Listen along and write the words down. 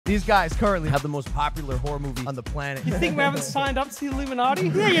these guys currently have the most popular horror movie on the planet. You think we haven't signed up to the Illuminati?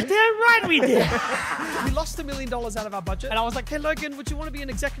 Yeah, you're damn right we did. We lost $1 million out of our budget. And I was like, hey, Logan, would you want to be an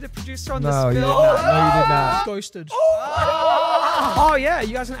executive producer on this film? No, you did not. Ghosted. Oh, yeah,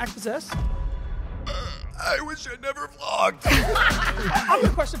 you guys gonna act possessed? I wish I never vlogged. I have a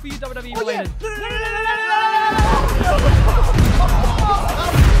question for you, WWE related.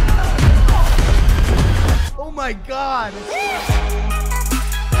 Oh my God.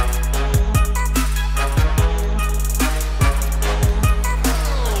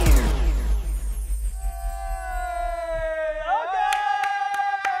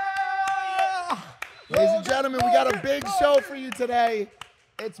 Ladies and gentlemen, we got a big show for you today.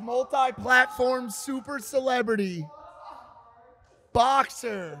 It's multi-platform super celebrity,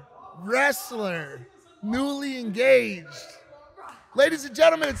 boxer, wrestler, newly engaged. Ladies and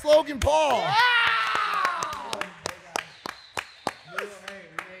gentlemen, it's Logan Paul.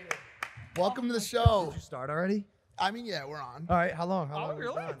 Welcome to the show. Did you start already? I mean, yeah, we're on. All right, how long? How Oh, long?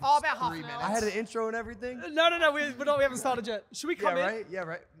 really? Done? Oh, about half 3 an hour. minutes. I had an intro and everything. No, we haven't started yet. Should we come in? Right? Yeah,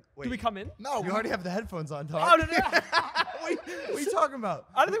 right. Wait. Do we come in? No, You already have the headphones on, Tom. Oh, no. What are you talking about?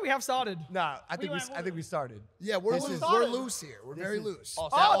 I don't think we have started. Nah, I think we started. yeah, we're This loose. is- We're loose here. We're very loose. Oh,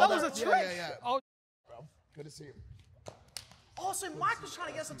 that was a Yeah, trick. yeah, yeah. Oh, Good to see you. Oh, so Mike was trying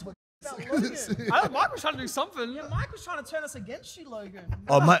to get us to talk about Logan. I thought Mike was trying to do something. Yeah, Mike was trying to turn us against you, Logan.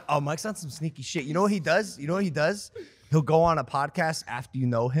 Mike's on some sneaky shit. You know what he does? He'll go on a podcast after you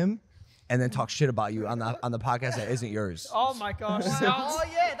know him, and then talk shit about you on the podcast that isn't yours. Oh my gosh. Oh,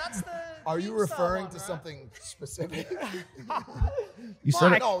 yeah, that's the. Are you Keemstar referring one, to right? something specific? You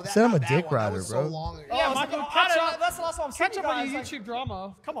said No, said I'm a not that dick one. That rider, was bro. So long ago. Yeah, I was Michael, like, catch I don't up. know, that's the last one I'm Catch seeing up on you your guys, YouTube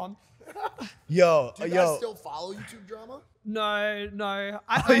drama. Come on. Yo, Do you yo. guys still follow YouTube drama? No.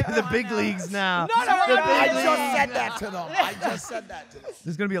 The big leagues now. No, I really? just said that to them. I just said that to them.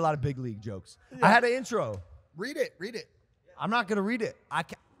 There's gonna be a lot of big league jokes. I had an intro. Read it. Read it. I'm not gonna read it. I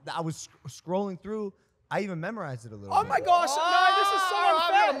was scrolling through. I even memorized it a little. Oh bit. my gosh, no, this is so I've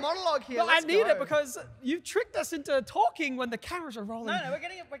got unfair. a monologue here. No, I Let's need go. it because you tricked us into talking when the cameras are rolling. No, we're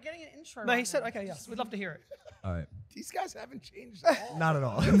getting an intro. No, right he said, now. okay, yes, we'd love to hear it. All right. These guys haven't changed at all. Not at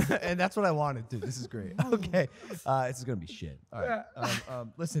all. And that's what I wanted to. This is great. Okay. This is going to be shit. All right.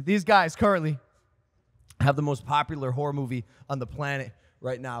 Listen, these guys currently have the most popular horror movie on the planet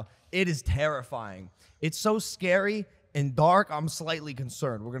right now. It is terrifying. It's so scary and dark, I'm slightly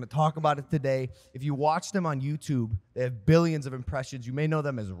concerned. We're going to talk about it today. If you watch them on YouTube, they have billions of impressions. You may know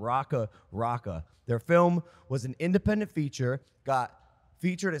them as RackaRacka. Their film was an independent feature, got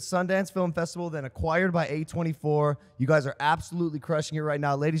featured at Sundance Film Festival, then acquired by A24. You guys are absolutely crushing it right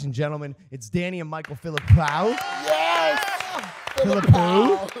now. Ladies and gentlemen, it's Danny and Michael Philippou. Yes!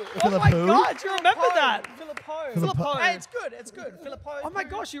 Philippou? Oh my God, you remember that? Filippo. Hey, it's good. It's good. Filippo. Oh my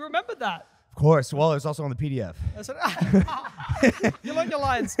gosh, you remembered that. Of course. Well, it's also on the PDF. I said, you learned your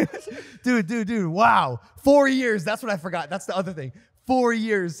lines. Dude. Wow. 4 years. That's what I forgot. That's the other thing. 4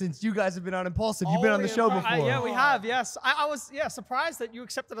 years since you guys have been on Impulsive. You've been on the show before. Yeah, we have, yes. I was surprised that you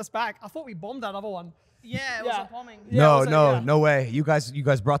accepted us back. I thought we bombed that other one. Yeah, it was a bombing. Yeah, No way. You guys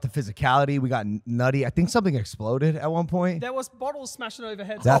brought the physicality. We got nutty. I think something exploded at one point. There was bottles smashing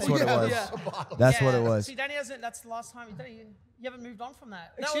overhead. That's what it was. Yeah. That's what it was. See, Danny hasn't. That's the last time you haven't moved on from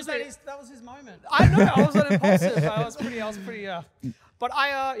that. Excuse me? That was his moment. I know, I was on Impulsive. I was pretty, But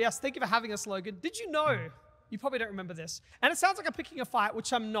yes, thank you for having us, Logan. Did you know, you probably don't remember this, and it sounds like I'm picking a fight,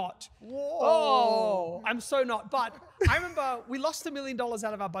 which I'm not. Whoa. Oh, I'm so not. But I remember we lost $1 million out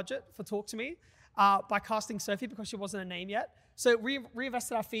of our budget for Talk to Me by casting Sophie because she wasn't a name yet. So we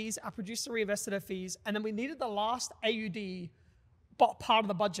reinvested our fees, our producer reinvested her fees, and then we needed the last AUD part of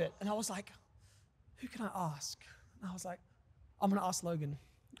the budget. And I was like, who can I ask? And I was like, I'm gonna ask Logan.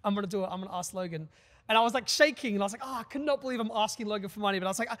 I'm gonna do it. I'm gonna ask Logan. And I was like shaking, and I was like, I cannot believe I'm asking Logan for money. But I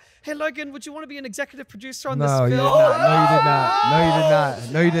was like, hey, Logan, would you want to be an executive producer on this film? No, you did not.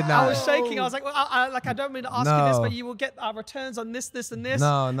 No, you did not. I was shaking. I was like, well, I don't mean to ask you this, but you will get returns on this, this, and this.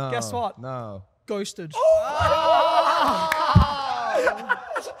 No. Guess what? No. Ghosted. Wow.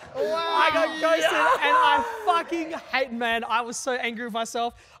 I got ghosted, and I fucking hate, man. I was so angry with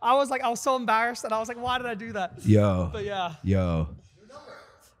myself. I was so embarrassed, and I was like, why did I do that? But yeah. Yo.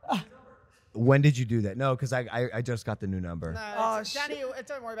 When did you do that? No, because I just got the new number. No, Danny,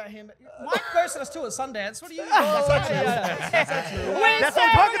 don't worry about him. Mike ghosted us too at Sundance. What do you? That's what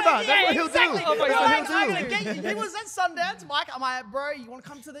I'm talking about. That's what he'll do. Oh my He's God. like, I'm gonna get you. If he was at Sundance, Mike, I'm like, bro, you want to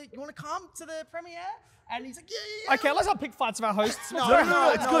come to the premiere? And he's like, yeah. Okay, let's not pick fights of our hosts.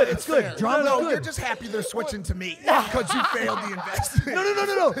 No, it's good. It's good. Drama's No, good. you're just happy they're switching to me because you failed the investment.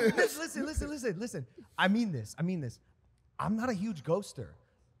 No. Listen. I mean this. I'm not a huge ghoster.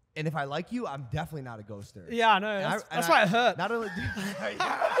 And if I like you, I'm definitely not a ghoster. Yeah, I know. That's why it hurt. Not only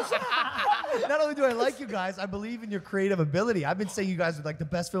do I like you guys, I believe in your creative ability. I've been saying you guys are like the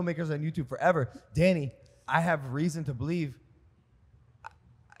best filmmakers on YouTube forever. Danny, I have reason to believe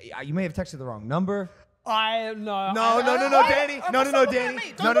you may have texted the wrong number. No, Danny. No,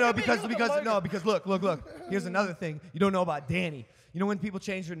 Danny. No, because look. Here's another thing you don't know about Danny. You know when people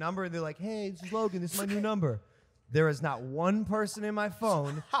change their number and they're like, "Hey, this is Logan. This is my new number." There is not one person in my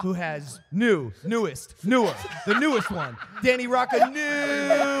phone who has newer, the newest one. Danny Racka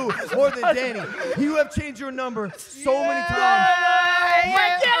new, more than Danny. You have changed your number so many times.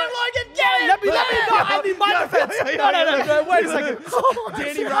 Get it, Logan, get it. Let me know. I need my defense. No, wait a second.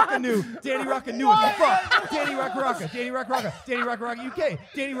 Danny Racka new as fuck. Danny Racka, Danny Racka UK,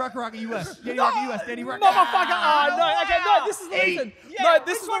 Danny Racka US, Danny Racka US, Danny Racka. Motherfucker, no, this is the reason. No,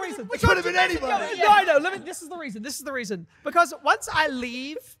 this is the reason. It could have been anybody. No, this is the reason. Because once I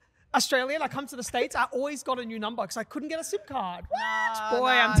leave Australia and I come to the States, I always got a new number because I couldn't get a SIM card.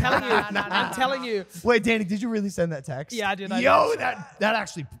 I'm telling you. Wait, Danny, did you really send that text? Yeah, I did. That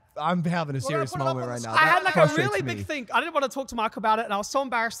actually, I'm having a serious moment right now. I had like a really big thing. I didn't want to talk to Mark about it, and I was so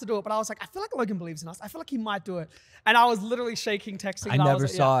embarrassed to do it. But I was like, I feel like Logan believes in us. I feel like he might do it. And I was literally shaking, texting. I never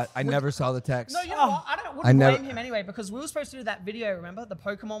saw it. I never saw the text. No, you know what? I wouldn't blame him anyway because we were supposed to do that video. Remember the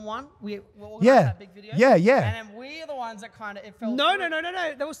Pokemon one? We organized that big video. Yeah. And then we're the ones that kind of it felt. No.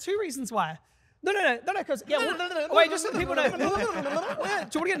 There was two reasons why. No, because wait, just so people know. Do you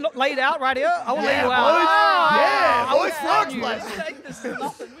want to get laid out right here? I want to lay you out. Boys, frogs,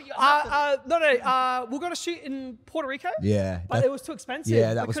 we're going to shoot in Puerto Rico. Yeah, but it was too expensive.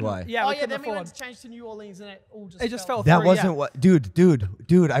 Yeah, that was why. Yeah, then we went to change to New Orleans and it just fell. That wasn't what,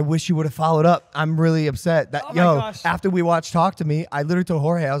 dude. I wish you would have followed up. I'm really upset. That after we watched Talk to Me, I literally told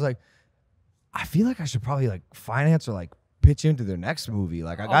Jorge, I was like, I feel like I should probably like finance or like pitch into their next movie.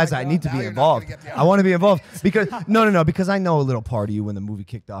 Like, guys, I need to be involved. I want to be involved because because I know a little part of you when the movie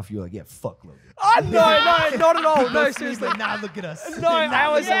kicked off. You were like, yeah, fuck Logan. No, not at all. No, seriously. Now look at us. No, I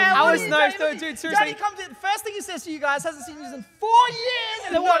was dude. Seriously. Daddy comes in. The first thing he says to you guys, hasn't seen you in 4 years,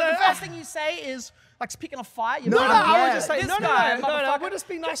 and then the first thing you say is like picking a fight. I would just say no. We're just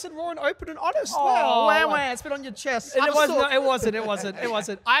being nice and raw and open and honest. It's been on your chest. It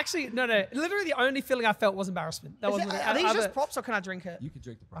wasn't. I actually no. Literally, the only feeling I felt was embarrassment. That wasn't. Are these just props or can I drink it? You can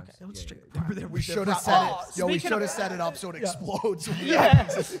drink the props. Okay, let's drink it. We should have set it. Yo, we should have set it up so it explodes. Yeah,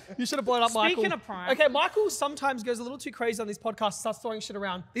 you should have blown up Michael. Speaking of prime. Okay, Michael sometimes goes a little too crazy on these podcasts, starts throwing shit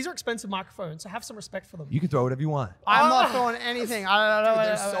around. These are expensive microphones, so have some respect for them. You can throw whatever you want. I'm not throwing anything. I don't know.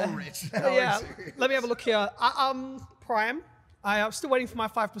 They're so rich. Yeah, let me have a look here. Prime. I'm still waiting for my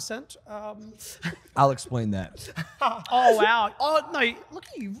 5%. I'll explain that. Oh wow! Oh no! Look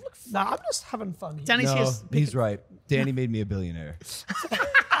at you. I'm just having fun. Danny's here. He's right. Danny made me a billionaire.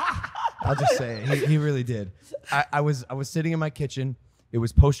 I'll just say it. He really did. I was sitting in my kitchen. It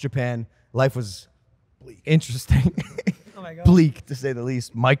was post Japan. Life was interesting. Oh my God. Bleak to say the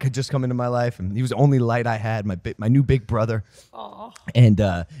least. Mike had just come into my life, and he was the only light I had. My new big brother. Aww. And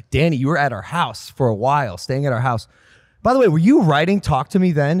Danny, you were at our house for a while, staying at our house. By the way, were you writing Talk to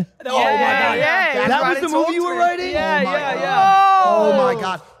Me then? Oh my God. Yeah. That was the movie you were writing? Yeah. Oh my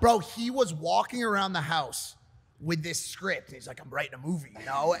God. Bro, he was walking around the house with this script. And he's like, I'm writing a movie, you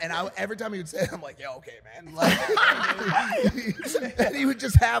know? And every time he would say it, I'm like, yeah, okay, man. Like, and he would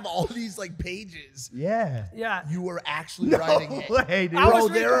just have all these like pages. Yeah. Yeah. You were actually writing it. Way, dude. Bro,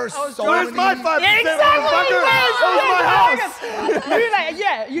 there are so many. Where's my 5%?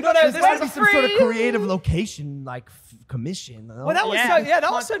 You know, There's got to be some sort of creative location, like commission. Well, that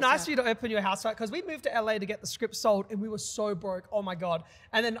was so nice of you to open your house, right? Because we moved to LA to get the script sold, and we were so broke. Oh my God!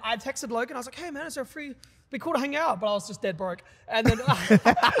 And then I texted Logan. I was like, "Hey man, is there a free? Be cool to hang out." But I was just dead broke. And then and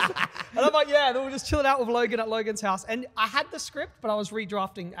I'm like, "Yeah." Then we're just chilling out with Logan at Logan's house. And I had the script, but I was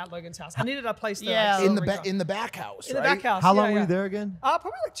redrafting at Logan's house. I needed a place to in the back house. In the back house. How long were you there again?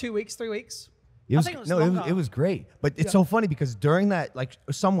 Probably like 2 weeks, 3 weeks. It was, think it was no, longer. it was great. But it's so funny because during that like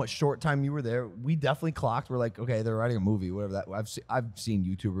somewhat short time you were there, we definitely clocked. We're like, okay, they're writing a movie, whatever that. I've seen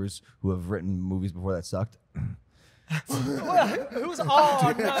YouTubers who have written movies before that sucked. Who's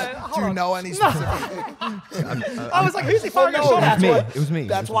no? Do you know any specific? I was like, who's he firing a shot at? It was me.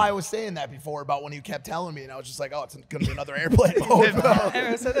 That's why I was saying that before about when you kept telling me, and I was just like, oh, it's gonna be another airplane mode.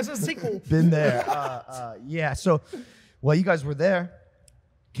 Anyway, so there's a sequel. Been there. Yeah. So while you guys were there,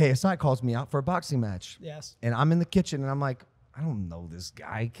 KSI calls me out for a boxing match. Yes. And I'm in the kitchen, and I'm like, I don't know this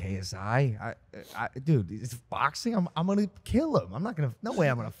guy, KSI. Dude, it's boxing. I'm gonna kill him. No way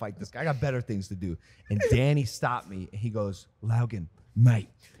I'm gonna fight this guy. I got better things to do. And Danny stopped me, and he goes, Logan, mate,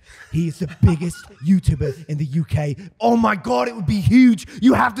 he is the biggest YouTuber in the UK. Oh my God, it would be huge.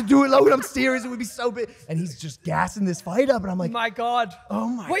 You have to do it, Logan. I'm serious. It would be so big. And he's just gassing this fight up. And I'm like, My God. Oh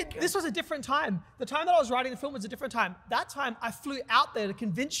my Wait, God. this was a different time. The time that I was writing the film was a different time. That time I flew out there to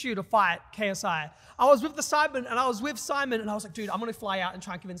convince you to fight KSI. I was with Simon and I was like, dude, I'm gonna fly out and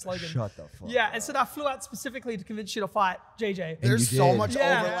try and convince Logan. Shut the fuck Yeah, and so I flew out specifically to convince you to fight JJ. There's you so did. much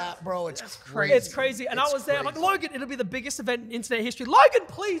Yeah. overlap, bro. It's crazy. It's crazy. And I was there, I'm like, Logan, it'll be the biggest event in internet history. Logan,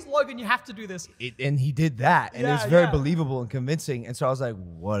 please, Logan, you have to do this. And he did that, and it was Yeah, very yeah. believable and convincing. And so I was like,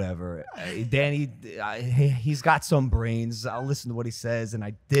 whatever. Danny, he's got some brains. I'll listen to what he says. And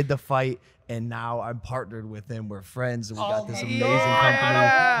I did the fight, and now I'm partnered with him. We're friends, and we got this amazing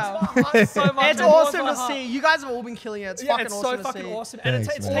company. Yeah. So much. It's awesome to see. You guys have all been killing it. It's Yeah, fucking it's awesome so to fucking see. awesome. And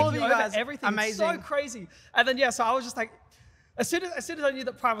Thanks, it's man. taking All of you over guys, everything. amazing. It's so crazy. And then, yeah, so I was just like, as soon as I knew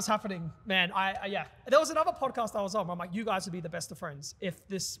that Prime was happening, man, yeah. There was another podcast I was on where I'm like, you guys would be the best of friends if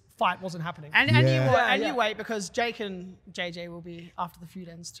this fight wasn't happening. And Yeah. you wait because Jake and JJ will be after the feud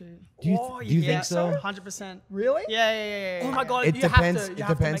ends too. Do you think so? 100%. Really? Yeah. Oh my God, It you depends. have to. It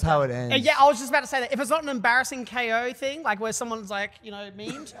depends how it ends. Yeah, I was just about to say that if it's not an embarrassing KO thing, like where someone's like,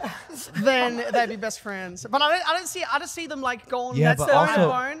 memed, then they'd be best friends. But I don't see them like going. Yeah, That's but their own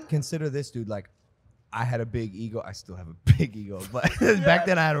also bone. consider this, dude. Like, I had a big ego. I still have a big ego, but back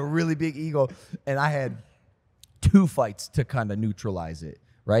then I had a really big ego, and I had 2 fights to kind of neutralize it,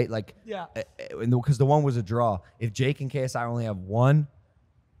 right? Like, Yeah. because the one was a draw. If Jake and KSI only have one,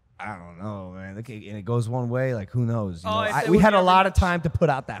 I don't know, man. And it goes one way, like who knows? You know? if there We was had a ever lot of much- time to put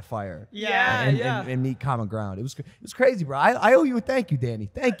out that fire. Yeah, And meet common ground. It was crazy, bro. I owe you a thank you, Danny.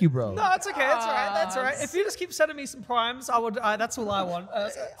 Thank you, bro. No, it's okay. That's all right. That's all right. If you just keep sending me some primes, I would. That's all I want.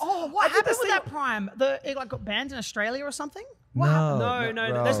 Oh, what happened with that Prime? It like got banned in Australia or something? No,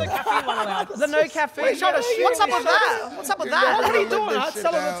 No. There's no caffeine one allowed. The no caffeine. Wait, shut up. What's up with that? What's up with that? What are you doing? This I'm shit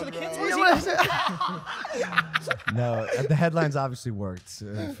selling it down, to the kids. bro. What is he? No, the headlines obviously worked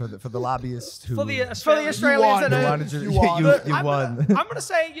for the lobbyists who For the For the Australians that who are- wanted You won. you won. I'm gonna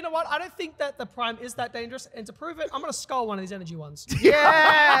say, you know what? I don't think that the prime is that dangerous, and to prove it, I'm gonna skull one of these energy ones.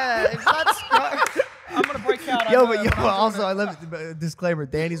 Yeah, let's go. I'm gonna break out. Yo, also I love it. Disclaimer: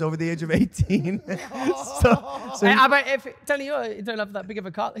 Danny's over the age of 18. so Hey, I bet if telling you don't have that big of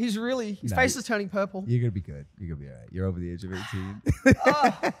a cut, his face is turning purple. you're gonna be good. You're gonna be all right. You're over the age of 18.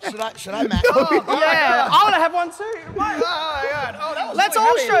 Should I match? Yeah, I want to have one too. Oh, Let's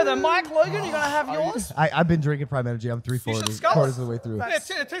all show them. Mike, Logan, you're gonna have yours. I've been drinking Prime Energy. I'm skull quarters of the way through.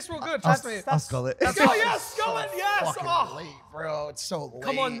 It tastes real good. Trust me. I'll skull it. Oh yes, skull it. Yes. Fucking Oh. late, bro. It's so late.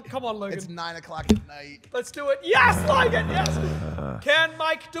 Come on, Logan. It's 9 o'clock at night. Let's do it. Yes, Logan. Yes. Can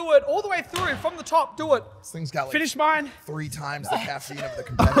Mike do it all the way through from the top? Do it. This thing's got like Finish mine. 3 times the caffeine of the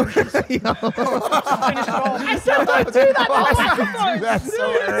competitors. Finish it all. I said don't do that. That's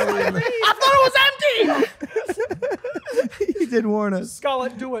so early. I thought it was empty. He did warn us.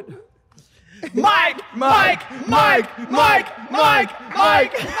 Scarlett, do it. Mike.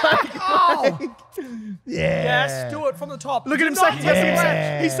 Oh. Yeah. Yes, do it from the top. Look at him Do not second guessing test himself.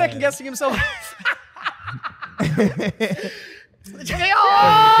 Yeah. He's second guessing himself.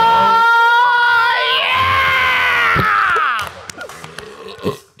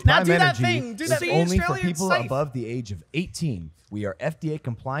 Now Prime do that Energy thing. Do is that thing. only for Australian people safe. above the age of 18. We are FDA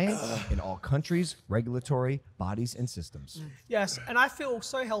compliant in all countries, regulatory bodies, and systems. Yes, and I feel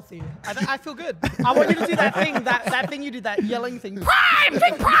so healthy. I feel good. I want you to do that thing. That thing you did. That yelling thing. Prime.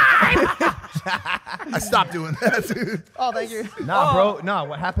 Think prime. I stopped doing that, dude. Oh, thank you. Nah, bro. Nah,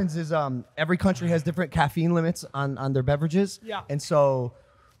 what happens is every country has different caffeine limits on their beverages. Yeah. And so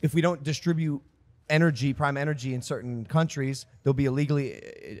if we don't distribute Prime Energy in certain countries, they'll be illegally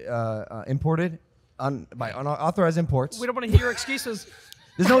imported by unauthorized imports. We don't want to hear your excuses.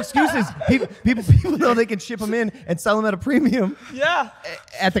 There's no excuses. People know they can ship them in and sell them at a premium Yeah.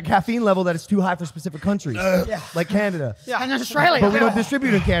 at the caffeine level that is too high for specific countries, like Canada. Yeah. And Australia. But we don't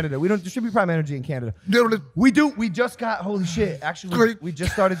distribute in Canada. We don't distribute Prime Energy in Canada. We do. We just got, holy shit, actually, we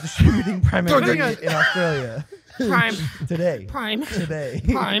just started distributing Prime Energy in Australia. Prime. Today. Prime. Today.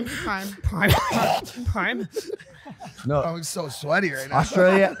 Prime. No, I'm so sweaty right now.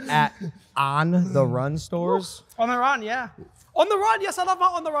 Australia at On the Run stores. On the run, yeah. On the run. Yes, I love my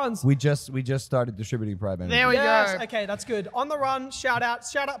on the runs. We just started distributing Prime Energy. There we Yes. go. Okay. Okay, that's good. On the run. Shout out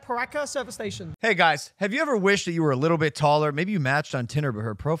RackaRacka service station. Hey guys, have you ever wished that you were a little bit taller? Maybe you matched on Tinder, but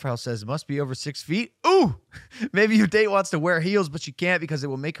her profile says must be over 6 feet. Ooh! Maybe your date wants to wear heels, but she can't because it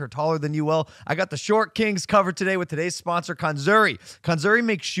will make her taller than you. Well, I got the short kings covered today with today's sponsor, Kanzuri. Kanzuri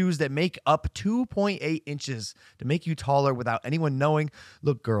makes shoes that make up 2.8 inches to make you taller without anyone knowing.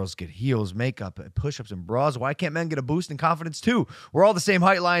 Look, girls get heels, makeup, push-ups, and bras. Why can't men get a boost in confidence too? We're all the same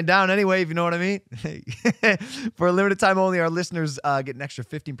height lying down anyway, if you know what I mean. For a limited time only, our listeners get an extra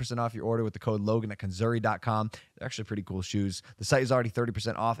 15% off your order with the code Logan at Kanzuri.com. They're actually pretty cool shoes. The site is already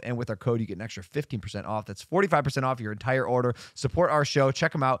 30% off, and with our code, you get an extra 15% off. That's 45% off your entire order. Support our show.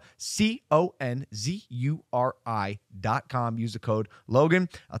 Check them out. CONZURI.com. Use the code Logan.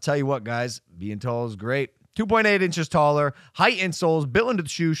 I'll tell you what, guys, being tall is great. 2.8 inches taller, height insoles built into the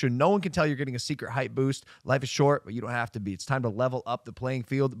shoe so no one can tell you're getting a secret height boost. Life is short, but you don't have to be. It's time to level up the playing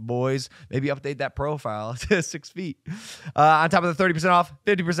field, boys. Maybe update that profile to 6 feet. On top of the 30% off,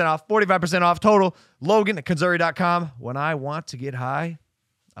 50% off, 45% off total, Logan at Kanzuri.com. When I want to get high,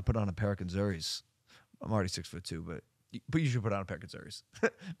 I put on a pair of Kanzuris. I'm already 6'2", but you should put on a pair of Kanzuris.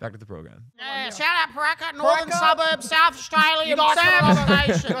 Back to the program. Shout out Paraka, Northern Suburbs, South Australia, You guys South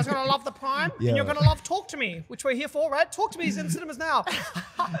Station. You guys gonna love the Prime, Yeah. And you're gonna love Talk to Me, which we're here for, right? Talk to Me is in cinemas now.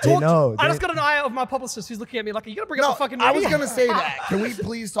 They know. I just got an eye out of my publicist who's looking at me like, "You gonna bring up the fucking movie?" I was gonna say that. Can we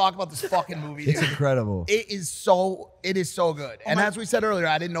please talk about this fucking movie? It's dude? incredible. It is so good. And as we said earlier,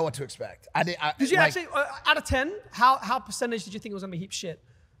 I didn't know what to expect. Did you actually, out of 10, how percentage did you think it was gonna be heap shit?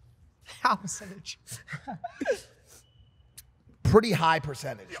 How percentage? pretty high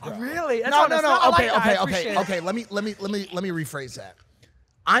percentage. Bro. Really? That's No. honest. I like that. I Okay. appreciate it. Let me rephrase that.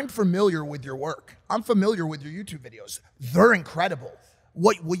 I'm familiar with your work. I'm familiar with your YouTube videos. They're incredible.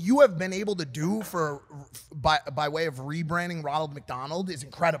 What you have been able to do by way of rebranding Ronald McDonald is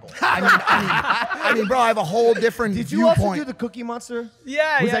incredible. I mean, bro, I have a whole different Did you viewpoint. also do the Cookie Monster?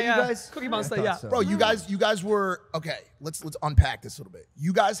 Yeah, Was yeah, that yeah. you guys? Cookie Monster, I thought yeah. so. Bro, you guys were okay. Let's unpack this a little bit.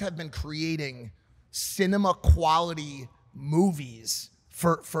 You guys have been creating cinema quality movies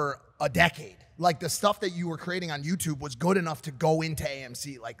for a decade. Like the stuff that you were creating on YouTube was good enough to go into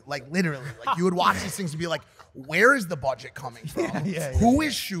AMC. Like literally, like you would watch these things and be like, where is the budget coming from? Who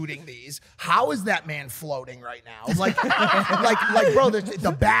is shooting these? How is that man floating right now? Like, bro,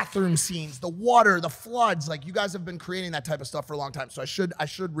 the bathroom scenes, the water, the floods. Like you guys have been creating that type of stuff for a long time. So I should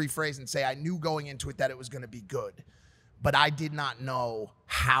rephrase and say I knew going into it that it was going to be good, but I did not know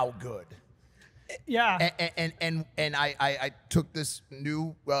how good. Yeah. And I took this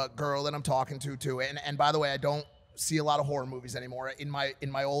new girl that I'm talking to it. And by the way, I don't see a lot of horror movies anymore. In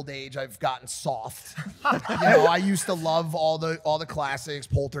my old age, I've gotten soft. I used to love all the classics,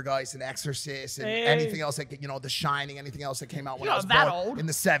 Poltergeist and Exorcist and anything else that The Shining, anything else that came out when I was that born old. in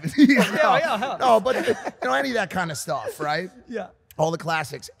the 70s. Yeah. No, but any of that kind of stuff, right? Yeah. All the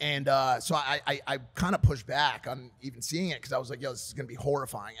classics. And so I kind of pushed back on even seeing it because I was like, yo, this is going to be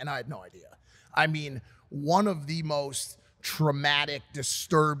horrifying. And I had no idea. I mean, one of the most traumatic,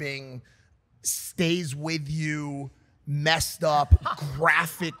 disturbing, stays with you, messed up,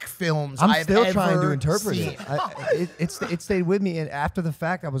 graphic films I've still ever trying to interpret seen. it. It stayed with me, and after the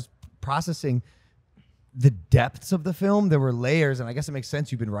fact, I was processing the depths of the film. There were layers, and I guess it makes sense.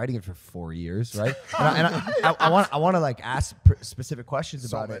 You've been writing it for 4 years, right? And I want to like ask specific questions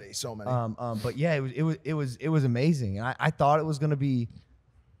about it. So many. But yeah, it was amazing, and I thought it was gonna be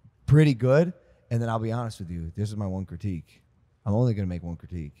pretty good. And then I'll be honest with you, this is my one critique. I'm only gonna make one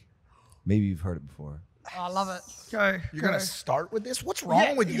critique. Maybe you've heard it before. Oh, I love it. You're going to start with this? What's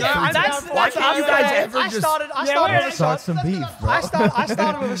wrong with you? Yeah, Why can't you guys ever I just... started with a Start shot. some beef, bro. I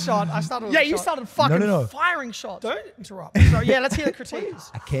started with a shot. Yeah, you started fucking No. firing shots. Don't interrupt. So yeah, let's hear the critiques.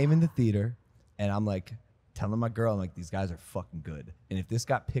 I came in the theater and I'm like telling my girl, I'm like, these guys are fucking good. And if this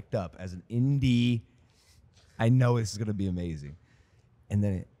got picked up as an indie, I know this is gonna be amazing. And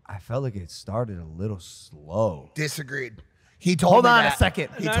then I felt like it started a little slow. Disagreed. He told Hold me on that. a second.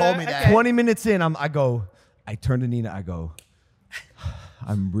 He told me that. 20 minutes in, I turn to Nina, I go,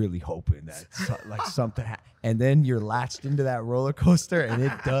 I'm really hoping that something and then you're latched into that roller coaster and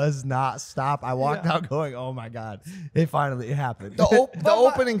it does not stop. I walked out going, oh my God, it happened. The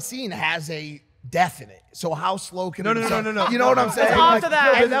opening scene has a death in it. So how slow can it be? No. You know what I'm saying? After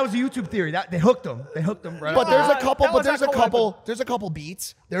that, that was a YouTube theory. They hooked them. Right. But there's a couple. that But was there's a that couple. There's a couple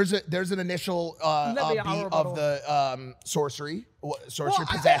beats. There's an initial Let me- beat I'll of rebuttal. the sorcery Well,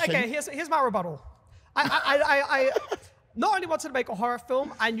 possession. okay, here's my rebuttal. I not only wanted to make a horror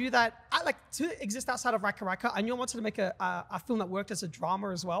film, I knew that to exist outside of RackaRacka, I knew I wanted to make a film that worked as a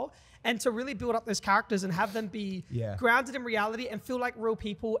drama as well, and to really build up those characters and have them be grounded in reality and feel like real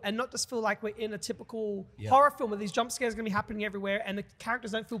people, and not just feel like we're in a typical horror film where these jump scares are gonna be happening everywhere and the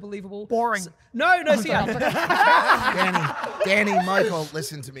characters don't feel believable. Boring. No, see, Danny, Michael,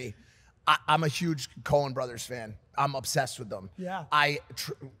 listen to me. I'm a huge Coen Brothers fan. I'm obsessed with them. Yeah. I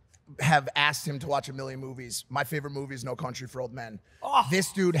have asked him to watch a million movies. My favorite movie is No Country for Old Men. Oh.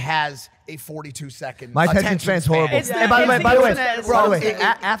 This dude has a 42-second My attention span's horrible. It's the- And by the way, it's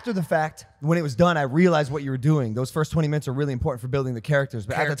after the fact, when it was done, I realized what you were doing. Those first 20 minutes are really important for building the characters.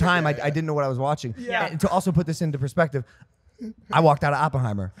 But at the time, I didn't know what I was watching. Yeah. And to also put this into perspective, I walked out of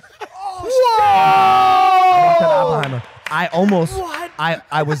Oppenheimer. Oh, I walked out of Oppenheimer. I almost. What?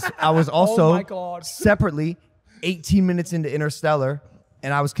 I was also Oh my God. separately 18 minutes into Interstellar.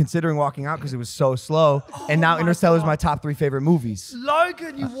 And I was considering walking out because it was so slow. And now Interstellar is my top 3 favorite movies.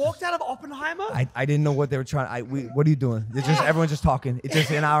 Logan, you walked out of Oppenheimer? I didn't know what they were trying. What are you doing? It's just everyone's just talking. It's just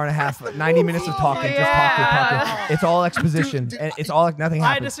an hour and a half, 90 minutes of talking, just talking. It's all exposition, and it's all nothing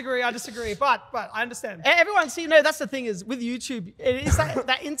I happens. disagree, but I understand. Everyone, see, no, that's the thing is with YouTube, it is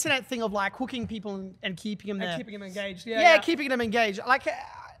that internet thing of like hooking people and keeping them there. And keeping him engaged. Yeah, keeping them engaged. Like,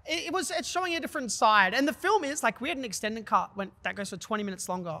 it's showing a different side. And the film is like, we had an extended cut that goes for 20 minutes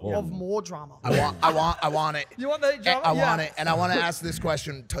longer of more drama. I want it. You want the drama? I want it. And I want to ask this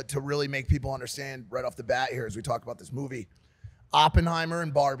question to really make people understand right off the bat here as we talk about this movie. Oppenheimer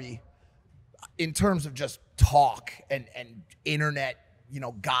and Barbie, in terms of just talk and internet,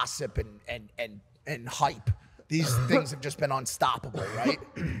 gossip and hype, these things have just been unstoppable, right?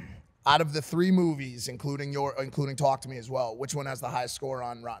 Out of the 3 movies, including Talk to Me as well, which one has the highest score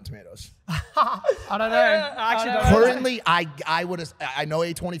on Rotten Tomatoes? I don't know. I actually don't know. Currently, I know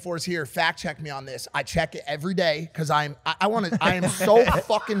A24 is here. Fact check me on this. I check it every day because I am so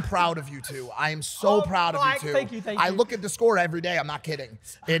fucking proud of you two. I am so proud of you two. Thank you. I look at the score every day. I'm not kidding.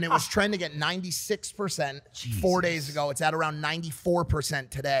 And it was trending at 96% 4 days ago. It's at around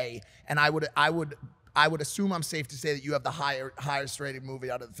 94% today. And I would assume I'm safe to say that you have the highest rated movie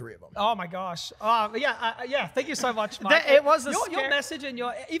out of the 3 of them. Oh my gosh. Yeah. Thank you so much, Mike. It was your message and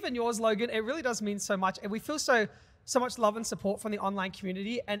even yours, Logan. It really does mean so much, and we feel so much love and support from the online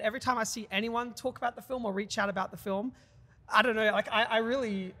community. And every time I see anyone talk about the film or reach out about the film, I don't know. Like I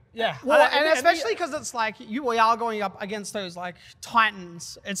really, yeah. Well, and especially because it's like we are going up against those like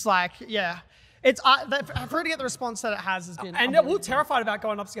titans. It's like, yeah. For her to get the response that it has been. And we're terrified about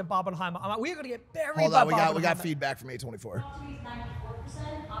going up against Barbenheimer. I'm like, we're going to get buried Hold by on, Barbenheimer. we got feedback from A24. 94%,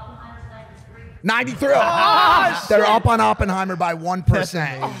 93. Oh, They're up on Oppenheimer by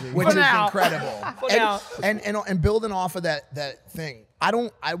 1%, which is now. incredible. And building off of that thing,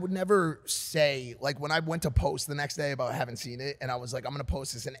 I would never say, like when I went to post the next day about haven't seen it, and I was like, I'm gonna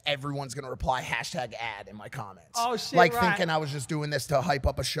post this and everyone's gonna reply #ad in my comments. Oh shit! Like right. thinking I was just doing this to hype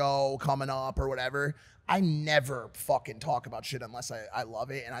up a show coming up or whatever. I never fucking talk about shit unless I love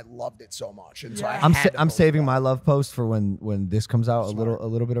it, and I loved it so much. And so I'm saving my love post for when this comes out a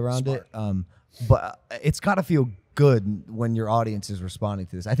little bit around it. But it's gotta feel good when your audience is responding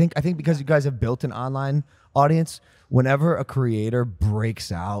to this. I think because you guys have built an online audience, whenever a creator breaks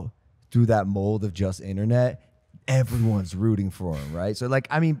out through that mold of just internet, everyone's rooting for him, right? So like,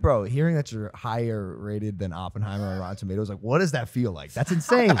 I mean, bro, hearing that you're higher rated than Oppenheimer on Rotten Tomatoes, like, what does that feel like? That's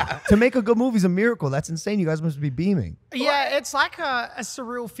insane. To make a good movie is a miracle. That's insane. You guys must be beaming. Yeah, it's like a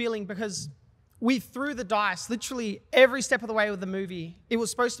surreal feeling because we threw the dice literally every step of the way with the movie. It was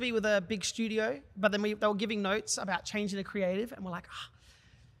supposed to be with a big studio, but then they were giving notes about changing the creative, and we're like,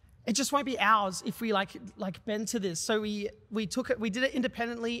 it just won't be ours if we like bend to this. So we did it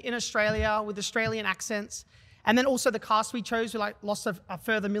independently in Australia with Australian accents. And then also the cast we chose, we lost a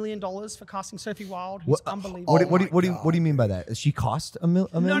further $1 million for casting Sophie Wilde, who's unbelievable. What do you mean by that? Does she cost a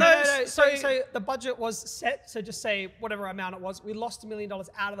million? No. So the budget was set. So just say whatever amount it was. We lost $1 million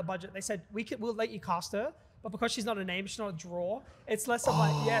out of the budget. They said we'll let you cast her, but because she's not a name, she's not a draw. It's less of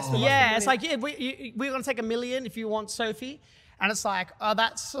like yes. It's like we're gonna take $1 million if you want Sophie, and it's like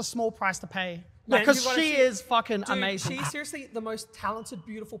that's a small price to pay. Because she is fucking amazing. She's seriously the most talented,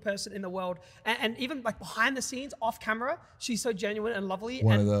 beautiful person in the world, and even like behind the scenes, off camera, she's so genuine and lovely.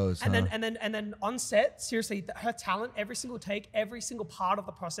 One of those, and then on set, seriously, her talent, every single take, every single part of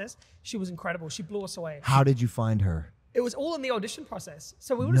the process, she was incredible. She blew us away. How did you find her? It was all in the audition process.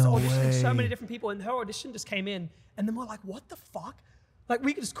 So we were just auditioning so many different people, and her audition just came in, and then we're like, what the fuck? Like,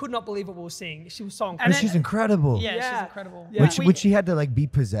 we just could not believe what we were seeing. She was so incredible. She's incredible. Yeah, she's incredible. Yeah. When she had to like be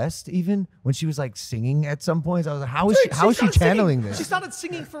possessed, even when she was like singing at some points, I was like, how is she channeling this? She started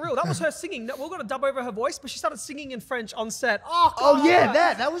singing for real. That was her singing. We're gonna dub over her voice, but she started singing in French on set. Oh, God. Oh yeah,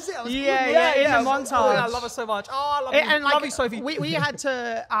 that was it. Yeah, in the montage. I love her so much. Oh, I love you. And love you, Sophie. We had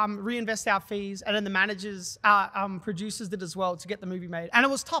to reinvest our fees, and then the managers, our producers did as well to get the movie made. And it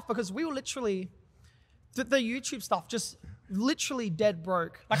was tough because we were literally the YouTube stuff just literally dead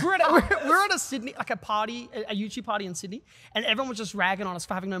broke. Like we were at a Sydney, like a party, a YouTube party in Sydney, and everyone was just ragging on us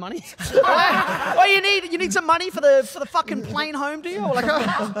for having no money. Oh, you need some money for the fucking plane home, do you? Or like,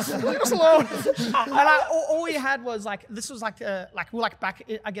 leave us alone. And all we had was like, this was like we're like back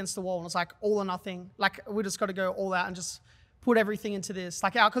against the wall, and it's like all or nothing. Like we just got to go all out and just put everything into this,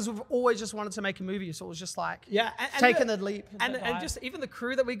 like because we've always just wanted to make a movie, so it was just like taking the leap. And just even the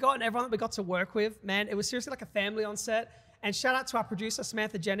crew that we got and everyone that we got to work with, man, it was seriously like a family on set. And shout out to our producer,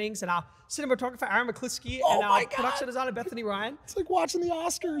 Samantha Jennings, and our cinematographer, Aaron McCliskey, and our production designer, Bethany Ryan. It's like watching the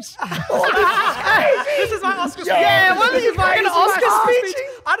Oscars. This is my Oscar speech. Yeah, what are you fucking Oscar speech?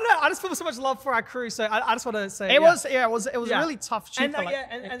 I don't know. I just feel so much love for our crew, so I just want to say it was a really tough shoot.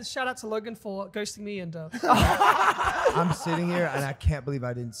 And shout out to Logan for ghosting me and. I'm sitting here and I can't believe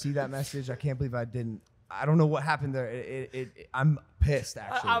I didn't see that message. I can't believe I didn't. I don't know what happened there. I'm pissed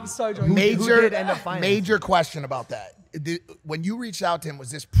actually. I'm so joking. Who did end up financing? Major question about that. When you reached out to him,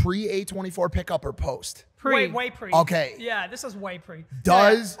 was this pre A24 pickup or post? Way pre. Okay. Yeah, this is way pre.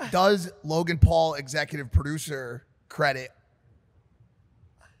 Does Logan Paul, executive producer, credit?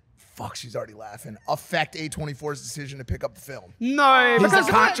 Fuck, she's already laughing. Affect A24's decision to pick up the film? No, He's a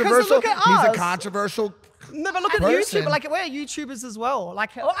controversial. Look at us. He's a controversial. No, but look at person. YouTube. Like we're YouTubers as well.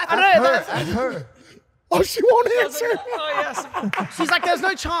 Like I don't know. That's her. Oh, she won't answer. Oh yes. She's like, there's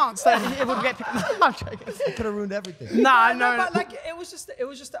no chance that it would get picked up. I'm joking. It could have ruined everything. No. But like it was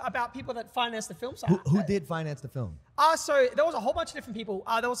just about people that financed the film side. Who did finance the film? So there was a whole bunch of different people.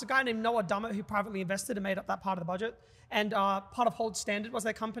 There was a guy named Noah Dummett who privately invested and made up that part of the budget. And part of Hold Standard was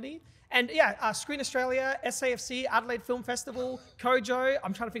their company. And Screen Australia, SAFC, Adelaide Film Festival, Kojo.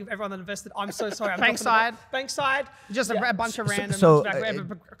 I'm trying to think of everyone that invested. I'm so sorry. Bankside. Just a bunch of random. So, we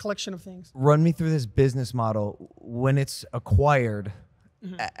have a collection of things. Run me through this business model when it's acquired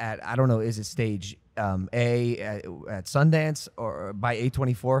at I don't know, is it stage A at Sundance or by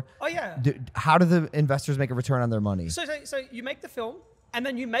A24? Oh yeah. How do the investors make a return on their money? So you make the film. And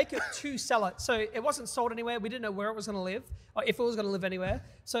then you make it to sell it. So it wasn't sold anywhere. We didn't know where it was going to live or if it was going to live anywhere.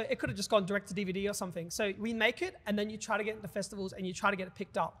 So it could have just gone direct to DVD or something. So we make it and then you try to get into festivals and you try to get it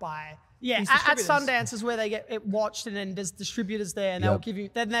picked up by these at distributors. Sundance is where they get it watched, and then there's distributors there, and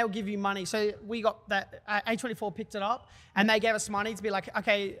they'll give you money. So we got that. A24 picked it up, and they gave us money to be like,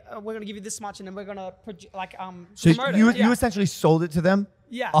 okay, we're going to give you this much, and then we're going to So promote you it. essentially sold it to them.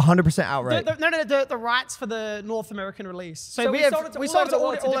 Yeah. 100% outright. The rights for the North American release. So we sold it to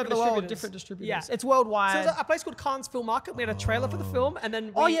all over the world, different distributors. Yeah. It's worldwide. So there's a place called Cannes Film Market. We had a trailer for the film, and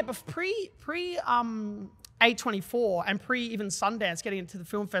then but pre A24 and pre even Sundance getting into the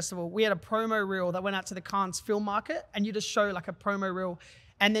film festival, we had a promo reel that went out to the Cannes Film Market, and you just show like a promo reel,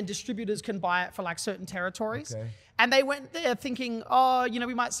 and then distributors can buy it for like certain territories. Okay. And they went there thinking,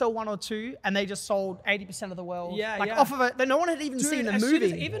 we might sell one or two, and they just sold 80% of the world. Off of it. No one had even seen the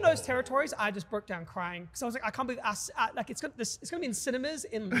movie. Even those territories, I just broke down crying because I was like, I can't believe us. It's going to be in cinemas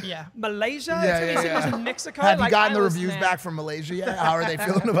in Malaysia. It's going to be in cinemas in Mexico. Have you gotten the reviews back from Malaysia yet? How are they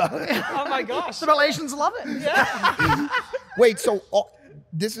feeling about it? Oh my gosh, the Malaysians love it. Yeah. Wait, so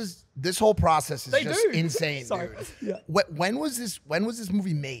this whole process is insane, dude. Yeah. When was this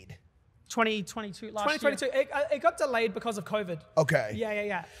movie made? 2022 last year. 2022. It got delayed because of COVID. Okay.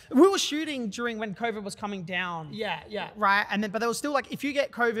 Yeah. We were shooting during when COVID was coming down. Yeah. Right, but there was still like, if you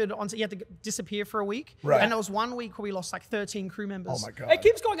get COVID on, you had to disappear for a week. Right. And there was 1 week where we lost like 13 crew members. Oh my god. It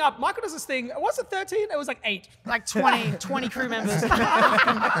keeps going up. Michael does this thing. Was it 13? It was like 8. Like 20 crew members.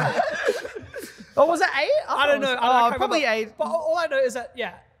 Or was it 8? I don't know. Probably 8. But all I know is that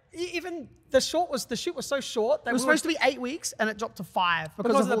even the shoot was so short that it was supposed to be 8 weeks, and it dropped to 5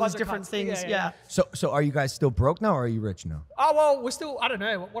 because of all those different things. Yeah. So are you guys still broke now, or are you rich now? Oh well, we're still. I don't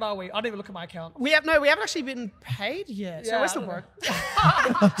know. What are we? I didn't even look at my account. We haven't actually been paid yet, so we're still broke.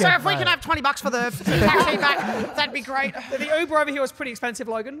 Okay, so if we can have $20 for the taxi back, that'd be great. The Uber over here was pretty expensive,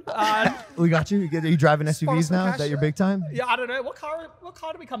 Logan. We got you. Are you driving SUVs now? Is that your big time? Yeah, I don't know. What car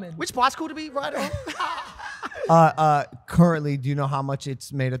do we come in? Which bicycle do we ride on? Currently, do you know how much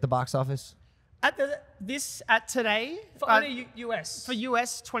it's made at the box office? At today for only US. For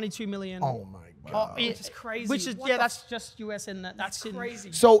US, 22 million. Oh my god. Which is crazy. Which is that's just US and that's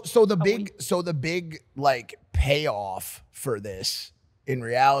crazy. So the big like payoff for this in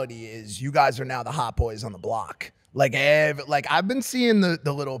reality is you guys are now the hot boys on the block. Like I've been seeing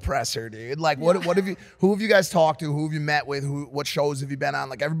the little presser, dude. Like who have you guys talked to? Who have you met with? what shows have you been on?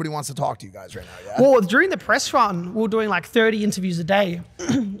 Like everybody wants to talk to you guys right now. Yeah? Well, during the press run, we were doing like 30 interviews a day.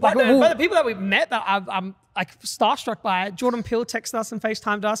 But the people that we met that I'm like starstruck by, Jordan Peele texted us and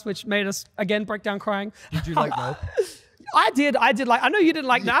FaceTimed us, which made us again break down crying. Did you like Nope? I did. Like, I know you didn't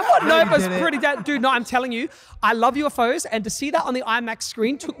like that, but no, it was pretty dead. Dude, no, I'm telling you, I love UFOs, and to see that on the IMAX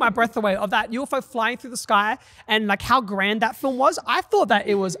screen took my breath away of that UFO flying through the sky and like how grand that film was. I thought that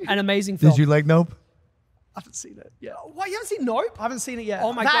it was an amazing film. Did you like Nope? I haven't seen it. Yeah. What, you haven't seen Nope? I haven't seen it yet.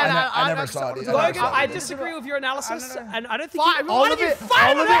 Oh my God. I never saw it. Logan, I disagree with your analysis, and I don't think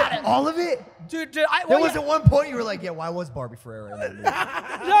All of it. Dude, There was at one point you were like, yeah, why was Barbie Ferreira in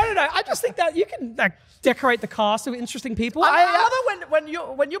that movie? No. I just think that you can like decorate the cast with interesting people. I love it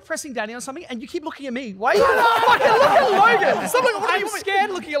when you're pressing Danny on something and you keep looking at me. Why are you fucking looking at Logan? I'm scared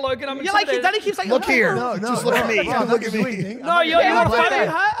looking at Logan. I'm You're like, intimidated. Danny keeps like, Look here. No, Just look at me. Look at me. No, you want to fight me?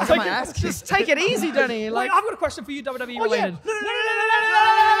 I got my ass kicked. just take it easy, Danny. Like, Like, I've got a question for you, WWE oh, yeah. related.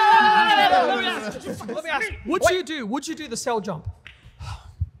 Let me ask. Would you do the cell jump?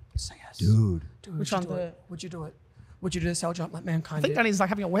 Say yes. Dude. Would you do it? Would you do it? Would you do the cell jump like mankind I think did? Danny's like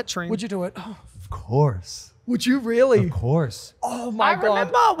having a wet dream. Would you do it? Of course. Would you really? Of course. Oh my I God.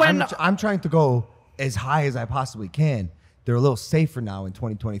 remember when I'm trying to go as high as I possibly can. They're a little safer now in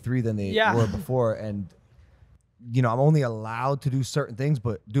 2023 than they were before. And, you know, I'm only allowed to do certain things.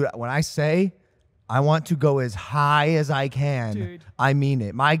 But, dude, when I say I want to go as high as I can, Dude. I mean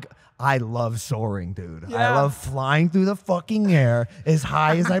it. I love soaring, dude. I Yeah. love flying through the fucking air as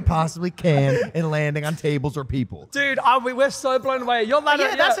high as I possibly can and landing on tables or people. Dude, we're so blown away. You're like,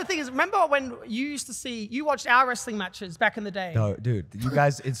 yeah, that's the thing is, remember when you watched our wrestling matches back in the day? No, dude, you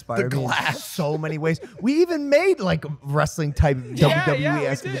guys inspired me in so many ways. We even made like wrestling type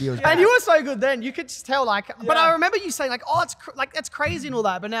WWE-esque we did. videos. Yeah. And you were so good then. You could just tell, like, but Yeah. I remember you saying, like, oh, that's crazy and all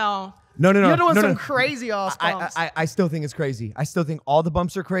that. But now, No. you're doing no, some no. crazy ass bumps. I still think it's crazy. I still think all the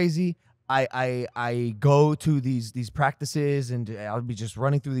bumps are crazy. I go to these practices and I'll be just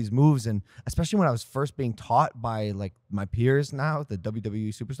running through these moves, and especially when I was first being taught by like my peers now, the WWE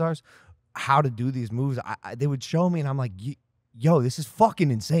superstars, how to do these moves. They would show me and I'm like, yo, this is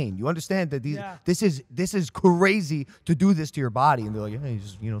fucking insane. You understand that this is crazy to do this to your body? And they're like, yeah,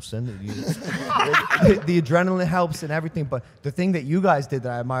 you just send it. The adrenaline helps and everything, but the thing that you guys did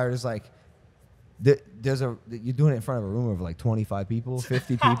that I admired is like, you're doing it in front of a room of like 25 people,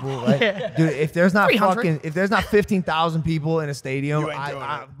 50 people, right? Yeah. Dude, if there's not 300. if there's not 15,000 people in a stadium, You ain't doing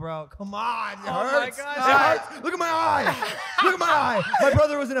it. bro, come on, it Oh hurts. my gosh. It hurts. Look at my eye. Look at my eye. My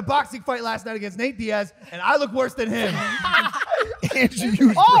brother was in a boxing fight last night against Nate Diaz, and I look worse than him. Andrew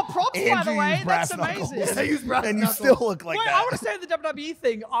used props, by the Andrew way. used brass That's knuckles. amazing. I use brass And you knuckles. still look like Wait, that. I want to say the WWE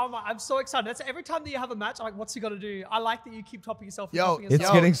thing. I'm so excited. That's every time that you have a match, I'm like, what's he got to do? I like that you keep topping yourself. And Yo, topping It's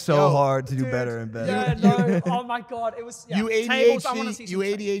yourself. getting so yo, hard to do Dude, better and better. Yeah, no. Oh my God. It was. Yeah. You Tables, I wanna see ADHD, some you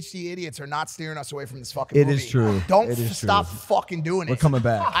tables. ADHD idiots are not steering us away from this fucking It movie. is true. Don't It is stop true. fucking doing it. We're coming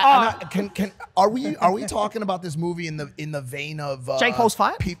back. Are we talking about this movie in the vein of Jake Paul's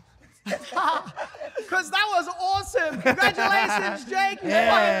fight? Because that was awesome. Congratulations, Jake. We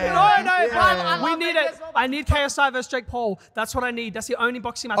need it. I need KSI versus Jake Paul. That's what I need. That's the only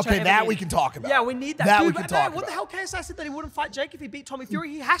boxing match I Okay, ever that need. we can talk about. Yeah, we need that. That Dude, we can no, talk what the about. hell? KSI said that he wouldn't fight Jake if he beat Tommy Fury.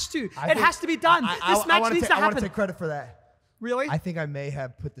 He has to. It think- has to be done. This match needs to I want to happen. take credit for that. Really? I think I may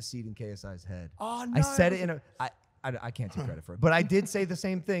have put the seed in KSI's head. Oh, I no. said it in a. I can't take credit for it, but I did say the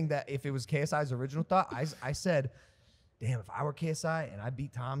same thing that if it was KSI's original thought, I said, damn, if I were KSI and I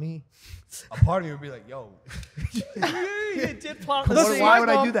beat Tommy, a part of me would be like, yo. You did plant the seed. Why would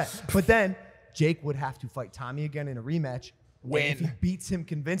I do that? But then Jake would have to fight Tommy again in a rematch. Win. And if he beats him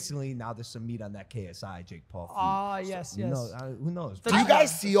convincingly, now there's some meat on that KSI Jake Paul feud. Ah, yes, Who yes. knows? Who knows? Do you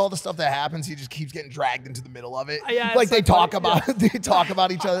guys see all the stuff that happens? He just keeps getting dragged into the middle of it. Yeah, Like it's they so talk funny, about they talk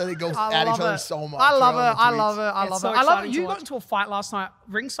about each other. They go at each other so much. I love on the it. I tweets. love it. I It's love so it. I love exciting it. to You got watch. into a fight last night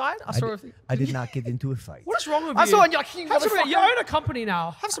ringside. I did not get into a fight. What is wrong with I you? saw it, you're like, you Have some- motherfucker. you own a company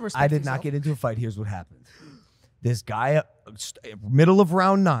now. Have some respect. I for did not yourself. get into a fight. Here's what happened. This guy, middle of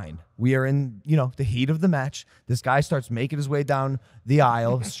round 9, we are in, the heat of the match. This guy starts making his way down the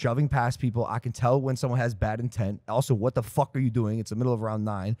aisle, shoving past people. I can tell when someone has bad intent. Also, what the fuck are you doing? It's the middle of round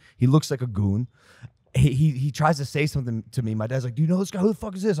 9. He looks like a goon. He tries to say something to me. My dad's like, do you know this guy? Who the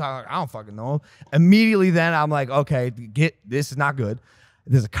fuck is this? I don't fucking know him. Immediately then, I'm like, okay, this is not good.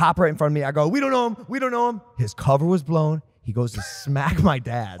 There's a cop right in front of me. I go, we don't know him. We don't know him. His cover was blown. He goes to smack my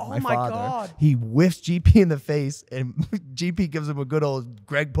dad, my my father. God. He whiffs GP in the face, and GP gives him a good old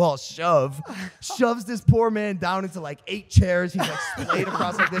Greg Paul shove. Shoves this poor man down into like 8 chairs. He's like splayed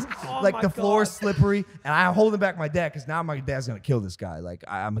across like this. Like my the floor is God. slippery. And I'm holding back my dad because now my dad's going to kill this guy. Like,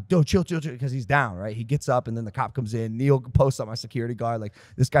 I'm like, yo, chill, because he's down, right? He gets up, and then the cop comes in. Neil posts up my security guard. Like,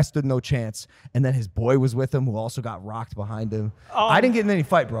 this guy stood no chance. And then his boy was with him, who also got rocked behind him. I didn't get in any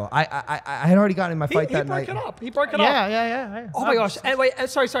fight, bro. I had already gotten in my fight He that broke night. it up. He broke it up. Yeah. Yeah. Oh my gosh! And wait,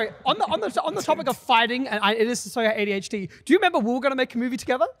 sorry. On the topic of fighting, and it is so ADHD. Do you remember we were going to make a movie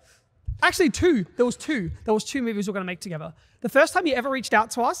together? Actually, two. There was two movies we were going to make together. The first time you ever reached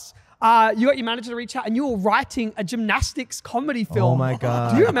out to us, you got your manager to reach out, and you were writing a gymnastics comedy film. Oh my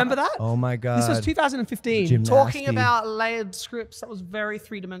God. Do you remember that? Oh my God. This was 2015. Talking about layered scripts, that was very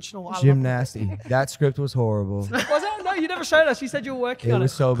three-dimensional. Gymnasty. That script was horrible. Was it? No, you never showed us. You said you were working on it. It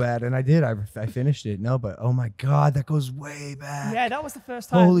was so bad, and I did. I finished it. No, but oh my God, that goes way back. Yeah, that was the first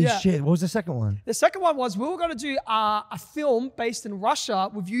time. Holy shit! What was the second one? The second one was we were going to do a film based in Russia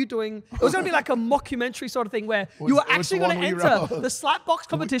with you doing. It was going to be like a mockumentary sort of thing where you were actually going to enter the slapbox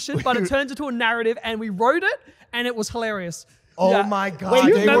competition, but it turns into a narrative, and we wrote it, and it was hilarious. Oh my God!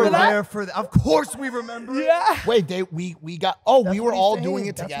 Wait, they were that? there for that. Of course, we remember. Yeah. Wait, we got. Oh, we were all doing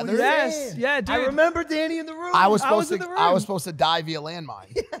it That's what together. he's Yes. saying. Yeah, dude. I remember Danny in the room. I was in the room. I was supposed to die via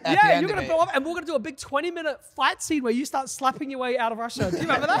landmine. At the Yeah, end you're of gonna it. blow up, and we're gonna do a big 20-minute fight scene where you start slapping your way out of Russia. Do you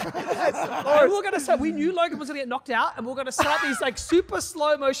remember that? And we're gonna say we knew Logan was gonna get knocked out, and we're gonna set up these like super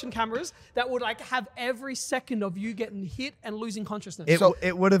slow motion cameras that would like have every second of you getting hit and losing consciousness.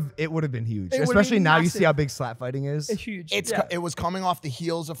 It would have been huge, It would've especially been now. You massive. see how big slap fighting is. It's huge. It was coming off the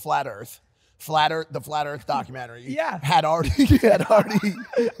heels of Flat Earth. The Flat Earth documentary had already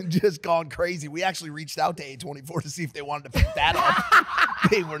just gone crazy. We actually reached out to A24 to see if they wanted to pick that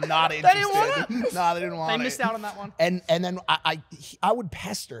up. They were not interested. didn't want it? No, they didn't want it. They missed out on that one. And then I would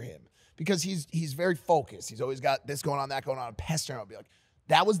pester him because he's very focused. He's always got this going on, that going on. I'd pester him. I'd be like,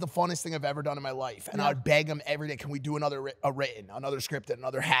 that was the funnest thing I've ever done in my life. And I would beg him every day, can we do another written, another scripted,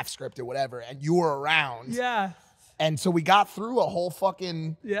 another half scripted, whatever. And you were around. yeah. And so we got through a whole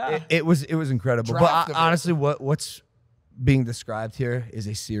fucking It was incredible. Draft But of it. honestly, what's being described here is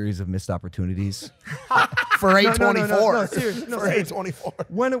a series of missed opportunities. for A24. No, seriously, no, for seriously. A24.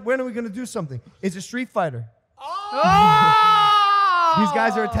 When are we gonna do something? It's a Street Fighter. Oh! These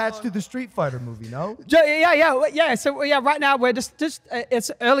guys are attached to the Street Fighter movie, no? Yeah. So right now we're just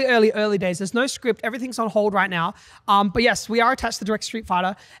it's early days. There's no script. Everything's on hold right now. But yes, we are attached to Direct Street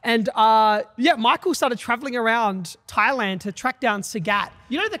Fighter. And Michael started traveling around Thailand to track down Sagat.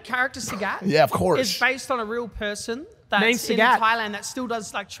 You know the character Sagat? Yeah, of course. Is based on a real person Named that's in Sagat. Thailand that still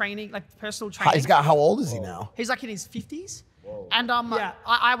does like training, like personal training. How old is he now? He's like in his 50s. And Yeah.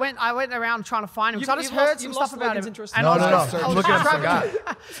 I went around trying to find him. So I just heard some stuff about him. interest. And No, I was no, like, no. I was Look at traveling.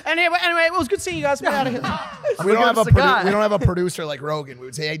 Anyway, it was good seeing you guys. We're out of here. We don't Look at have Sagat. a producer like Rogan. We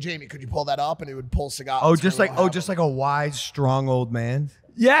would say, "Hey Jamie, could you pull that up?" And he would pull Sagat. Oh, just like a wise, strong old man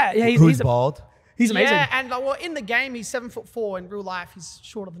Yeah. who's bald. He's amazing. Yeah, and well, in the game he's 7'4". In real life, he's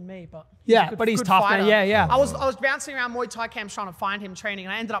shorter than me, but Yeah, a good- but he's good tough, man. fighter. Yeah. I was bouncing around Muay Thai camps trying to find him training,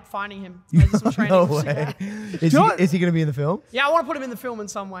 and I ended up finding him. I did some training No with way. Sagat. Is he gonna be in the film? Yeah, I want to put him in the film in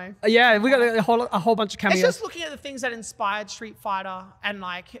some way. Yeah, we got a whole bunch of It's cameos. just looking at the things that inspired Street Fighter and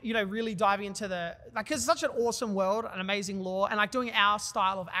really diving into because it's such an awesome world, an amazing lore, and like doing our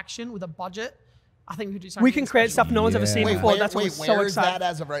style of action with a budget. I think we could do something. We can create special. stuff no one's ever seen Yeah. before. That's why we're so where is excited. that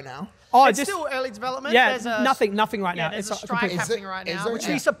as of right now? Oh, It's still early development. yeah, There's a, nothing right Yeah, now. there's It's a strike complete- happening Is right it- now, is there- which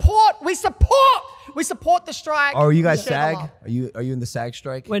yeah. we support the strike. Or are you guys We share SAG? the love. Are you in the SAG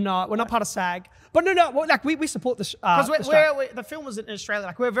strike? We're not part of SAG. But no, like we support this. Because the film was in Australia.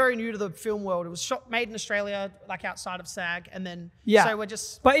 Like we're very new to the film world. It was made in Australia, like outside of SAG, and then so we're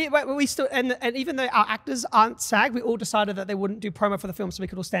just. But we still and even though our actors aren't SAG, we all decided that they wouldn't do promo for the film, so we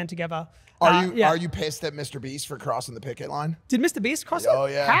could all stand together. Are you pissed at MrBeast for crossing the picket line? Did MrBeast cross it? Oh,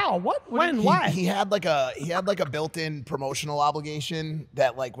 yeah. How? What? When? Why? He had like a built-in promotional obligation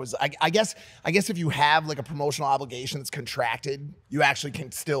that like was I guess if you have like a promotional obligation that's contracted, you actually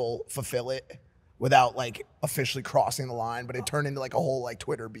can still fulfill it without like officially crossing the line, but it turned into like a whole like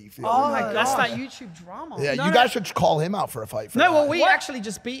Twitter beef. Oh my God. That's that YouTube drama. Yeah, No, you no. guys should call him out for a fight. For No, that. well, we actually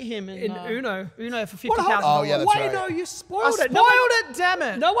just beat him In Uno. Uno for What? $50,000. Oh, yeah, that's Wait, right. no, you I spoiled spoiled it. No one- it, damn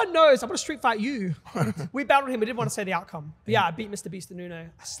it. No one knows. I'm gonna street fight you. We battled him. We didn't want to say the outcome. But yeah, I beat MrBeast in Uno.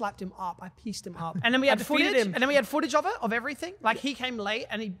 I slapped him up. I pieced him up. And then we had defeated footage. him. And then we had footage of it, of everything. Like he came late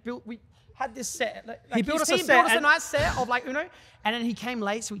and we had this set. Like, He built you us see, a he set built us a and- nice set of like Uno. And then he came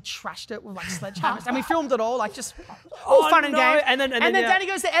late, so we trashed it with like sledgehammers. And we filmed it all, like just all Oh, fun and no. games. And then, yeah. Danny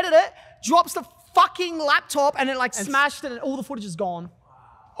goes to edit it, drops the fucking laptop, and it like smashed it, and all the footage is gone.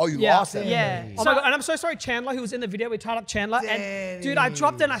 Oh, you Yeah. lost it. Yeah. Oh my God, and I'm so sorry, Chandler, who was in the video. We tied up Chandler. And dude, I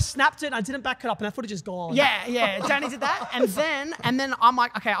dropped it and I snapped it and I didn't back it up and that footage is gone. Yeah. Danny did that, and then I'm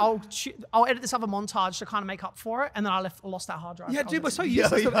like, okay, I'll edit this other montage to kind of make up for it, and then I lost that hard drive. Yeah, I was dude, we're like, so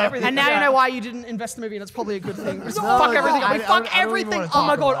useless with everything. And now you know why you didn't invest in the movie, and it's probably a good thing. We fuck everything up. We fuck I don't even everything wanna up. Oh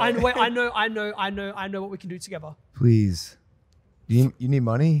my talk God, about I know what we can do together. Please. You need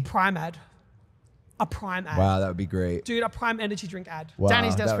money? Prime ad. a Prime ad. Wow, that would be great. Dude, a Prime energy drink ad. Wow,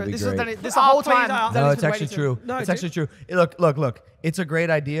 Danny's that desperate. would be This is great. this the whole time. No, No, Danny's it's been actually waiting true. No, it's dude. actually true. Look. It's a great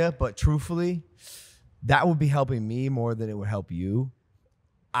idea, but truthfully, that would be helping me more than it would help you.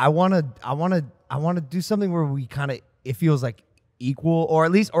 I wanna do something where we kind of it feels like equal, or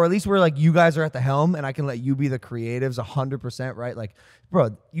at least where like you guys are at the helm and I can let you be the creatives 100%, right? Like,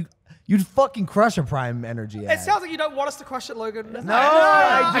 bro, you'd fucking crush a Prime energy ad. It sounds like you don't want us to crush it, Logan. No,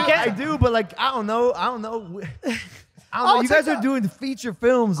 I do, but like I don't know. You guys are doing feature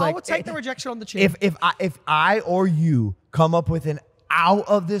films. I Like, will take the rejection on the chin. if I or you come up with an out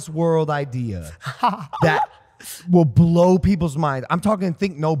of this world idea that will blow people's minds, I'm talking.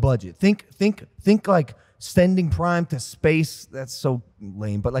 Think no budget. Think like sending Prime to space. That's so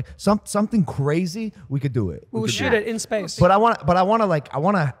lame. But like something crazy, we could do it. We'll could shoot do it in space. But I want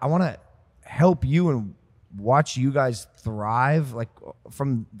to help you and watch you guys thrive, like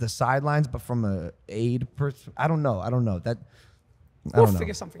from the sidelines, but from a aid person. I don't know. That We'll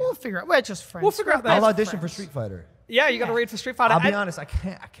figure something We'll out. figure it. We're just friends. We'll figure out that. I'll audition for Street Fighter. Yeah, you got to read for Street Fighter. I'll be honest. I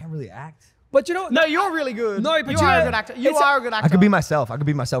can't really act. But you know, No, you're really good. No, but you you are know, a good actor. You it's- are a good actor. I could be myself. I could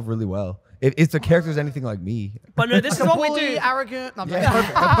be myself really well. If the character's anything like me. But no, this is what we Bully, do. arrogant. No,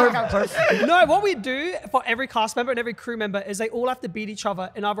 I'm Perfect. No, what we do for every cast member and every crew member is they all have to beat each other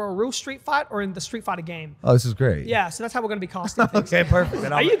in either a real Street Fight or in the Street Fighter game. Oh, this is great. Yeah, so that's how we're going to be casting things. Okay, perfect.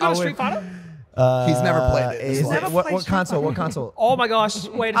 Then Are you good at Street Fighter? He's never played it. Is never it what played Street console? Fighter. What console? Oh my gosh,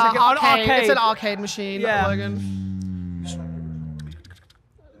 wait a second. arcade. Arcade. It's an arcade machine, Yeah. Logan.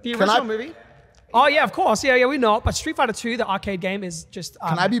 The Can I- original movie? Oh yeah, of course. Yeah, we know. But Street Fighter 2, the arcade game, is just.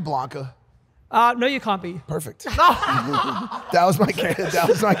 Can I be Blanca? No, you can't be. Perfect. that was my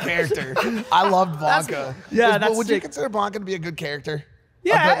character. I loved Blanca. Yeah, that's Would you sick. consider Blanca to be a good character?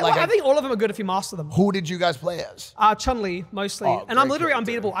 Yeah, Like I think all of them are good if you master them. Who did you guys play as? Chun-Li mostly, Oh, and I'm great literally character.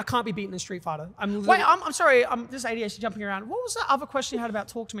 unbeatable. I can't be beaten in Street Fighter. Wait, I'm sorry. This ADHD jumping around. What was the other question you had about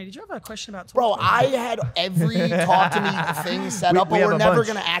Talk to Me? Did you have a question about Talk Bro, to Me? I had every talk to me thing set up, we but have we're a never bunch.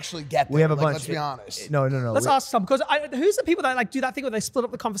 gonna actually get there. We have a Like, bunch. Let's be honest. No. Let's ask some, because who's the people that like do that thing where they split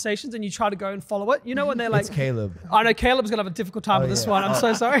up the conversations and you try to go and follow it? You know when they're like, It's Caleb. I know Caleb's gonna have a difficult time with this one. I'm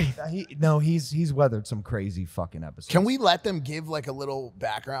so sorry. He's weathered some crazy fucking episodes. Can we let them give like a little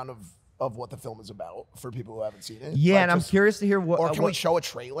background of what the film is about for people who haven't seen it? Yeah, Like, and I'm just- curious to hear what. Or can what, we show a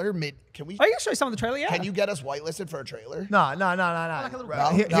trailer mid? Can we? Oh, you can show you some of the trailer, yeah. Can you get us whitelisted for a trailer? No.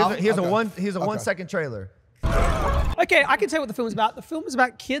 Here's a Okay. 1 second trailer. Okay, I can tell you what the film is about. The film is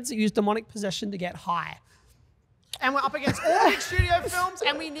about kids that use demonic possession to get high. And we're up against all big studio films,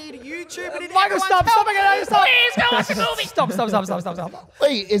 and we need YouTube. We need Michael, everyone's stop help. again. Stop. Please go watch the movie. Stop.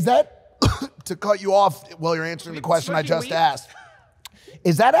 Wait, is that to cut you off while you're answering the question I just smoking weed? asked?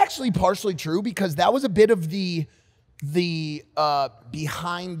 Is that actually partially true? Because that was a bit of the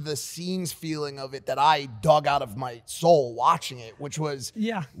behind the scenes feeling of it that I dug out of my soul watching it, which was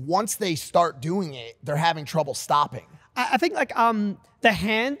Yeah. once they start doing it, they're having trouble stopping. I think like the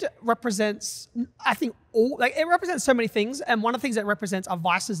hand represents, I think it represents so many things, and one of the things it represents are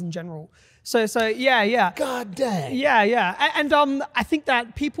vices in general. So yeah. God dang. Yeah. And I think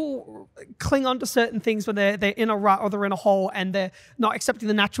that people cling on to certain things when they're in a rut or they're in a hole and they're not accepting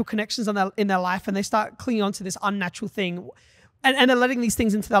the natural connections in their life, and they start clinging on to this unnatural thing. And they're letting these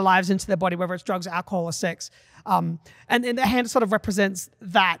things into their lives, into their body, whether it's drugs, alcohol, or sex. And the hand sort of represents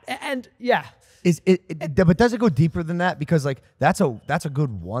that. And yeah. But does it go deeper than that? Because like that's a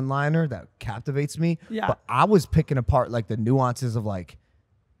good one-liner that captivates me. Yeah. But I was picking apart like the nuances of like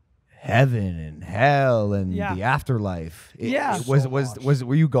heaven and hell and Yeah. the afterlife. Yeah.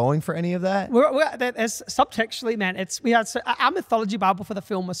 Were you going for any of that? There's subtextually, man. Our mythology Bible for the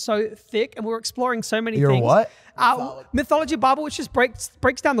film was so thick, and we were exploring so many Your things. what? Our mythology Bible, which just breaks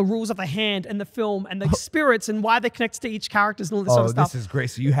down the rules of the hand and the film and the spirits and why they're connected to each characters and all this sort Oh, of stuff. this is great.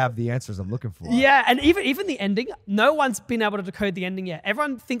 So you have the answers I'm looking for. Yeah, and even the ending, no one's been able to decode the ending yet.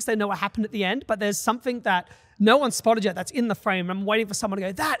 Everyone thinks they know what happened at the end, but there's something that no one's spotted yet that's in the frame. I'm waiting for someone to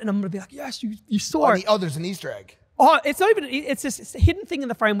go, that, and I'm going to be like, yes, you saw it. Oh, there's an Easter egg. Oh, it's not even, it's a hidden thing in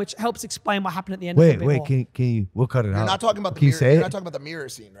the frame which helps explain what happened at the end. a little bit Wait, more. can you? We'll cut it out. You're not talking about the Can you mirror. say You're it? not talking about the mirror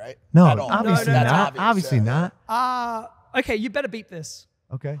scene, right? No, At all. obviously No, no, not. obvious, Obviously yeah. not. Okay, you better beep this.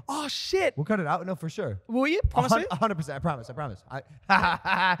 Okay. Oh, shit. We'll cut it out. No, for sure. Will you? Promise me? 100%. I promise.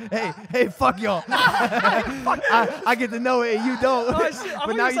 Hey, fuck y'all. I get to know it and you don't. Oh, shit. I But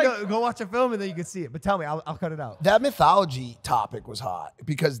thought now you you was like- go watch a film and then you can see it. But tell me, I'll cut it out. That mythology topic was hot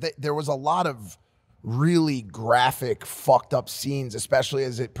because there was a lot of really graphic, fucked up scenes, especially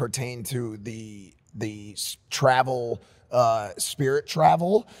as it pertained to the travel, spirit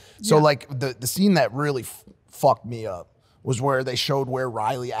travel. So like the scene that really fucked me up was where they showed where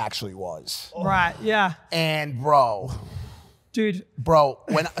Riley actually was. Right. Yeah. And bro, Dude.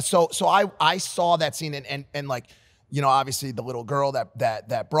 when I saw that scene and like, you know, obviously the little girl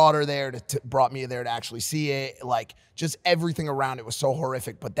that brought her there brought me there to actually see it. Like just everything around it was so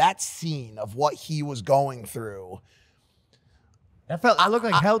horrific. But that scene of what he was going through, I looked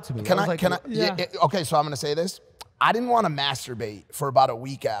like hell to me. Okay, so I'm gonna say this. I didn't want to masturbate for about a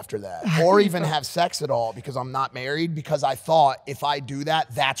week after that, or even have sex at all because I'm not married. Because I thought if I do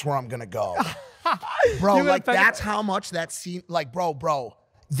that, that's where I'm gonna go, bro. Like that's how much that scene. Like, bro.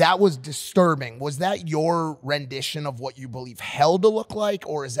 That was disturbing. Was that your rendition of what you believe hell to look like?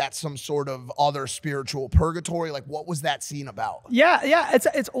 Or is that some sort of other spiritual purgatory? Like, what was that scene about? Yeah.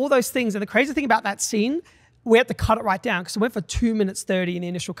 It's all those things. And the crazy thing about that scene, we had to cut it right down because it went for 2 minutes 30 in the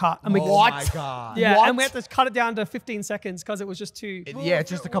initial cut. And Oh my God. Yeah, What? and we had to cut it down to 15 seconds because it was just too... Yeah,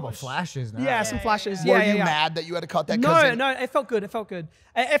 it's just a couple flashes now. Yeah, some flashes. Were Yeah, you mad that you had to cut that? No, it felt good. It felt good.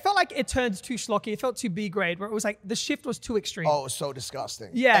 It felt like it turned too schlocky. It felt too B grade, where it was like the shift was too extreme. Oh, it was so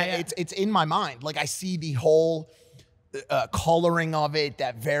disgusting. Yeah. It's in my mind. Like I see the whole coloring of it,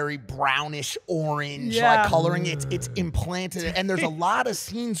 that very brownish orange like coloring. It's implanted, and there's a lot of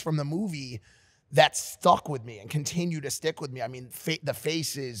scenes from the movie that stuck with me and continue to stick with me. I mean, the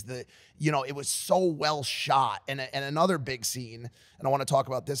faces, it was so well shot. And another big scene, and I want to talk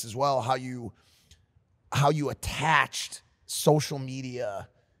about this as well, how you attached social media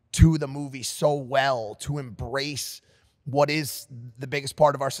to the movie so well to embrace what is the biggest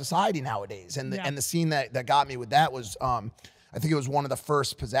part of our society nowadays. And the scene that got me with that was, I think it was one of the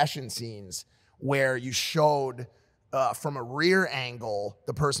first possession scenes where you showed from a rear angle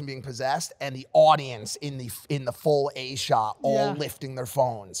the person being possessed and the audience in the full A shot all lifting their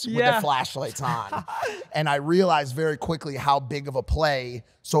phones with their flashlights on. And I realized very quickly how big of a play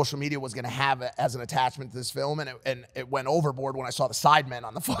social media was going to have as an attachment to this film, and it went overboard when I saw the sidemen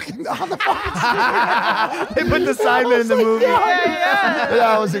on the fucking screen. They put the sidemen in the movie.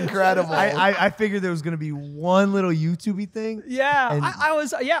 That was incredible. I figured there was going to be one little YouTube-y thing. Yeah, And- I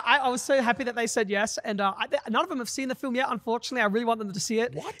was so happy that they said yes, and none of them have seen the film yet. Unfortunately, I really want them to see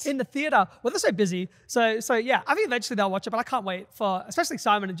it in the theater. Well, they're so busy, so yeah. I think eventually they'll watch it, but I can't wait for especially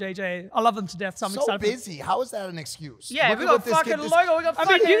Simon and JJ. I love them to death, so I'm so excited. busy. How is that an excuse? Yeah, Look we at got what this fucking kid- logo. We got.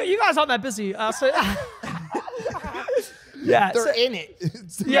 I mean, you guys aren't that busy, so. Yeah, They're in it.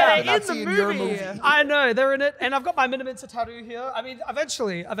 Yeah, They're not in the seeing your movie. movie. I know, they're in it. And I've got my Miniminter tattoo here. I mean,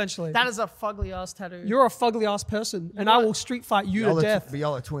 eventually. That is a fugly ass tattoo. You're a fugly ass person, and I will street fight you to death. But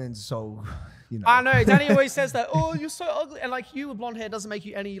y'all are twins, so, you know. I know. Danny always says that. Oh, you're so ugly, and like you with blonde hair doesn't make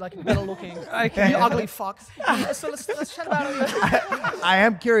you any like better looking. You ugly fuck. So let's chat about it. I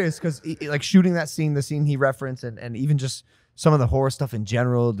am curious because like shooting that scene, the scene he referenced, and even just some of the horror stuff in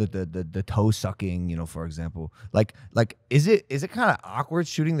general, the toe sucking, for example, like is it kind of awkward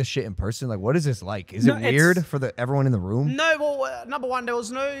shooting the shit in person? Like, what is this like? Is it weird for everyone in the room? No, well, number one, there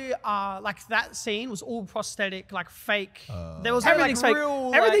was no like that scene was all prosthetic, like fake. There was no like Everything's fake.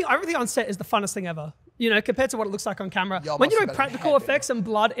 real. Everything on set is the funnest thing ever. Compared to what it looks like on camera. Y'all When must you have know been practical happy. effects and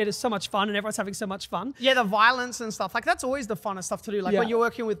blood, it is so much fun, and everyone's having so much fun. Yeah, the violence and stuff. Like that's always the funnest stuff to do. Like Yeah. when you're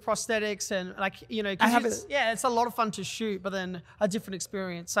working with prosthetics and like 'cause it's a lot of fun to shoot, but then a different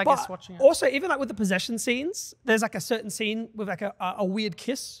experience. I guess watching it. Also, even like with the possession scenes, there's like a certain scene with like a weird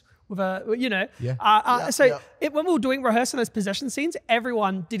kiss with when we were doing rehearsing those possession scenes,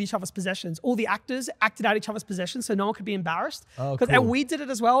 everyone did each other's possessions. All the actors acted out each other's possessions, so no one could be embarrassed. Oh, And cool. we did it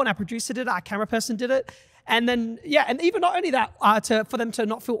as well, and our producer did it, our camera person did it. And then, and even not only that, for them to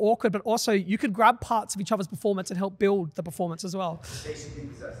not feel awkward, but also you could grab parts of each other's performance and help build the performance as well. They should be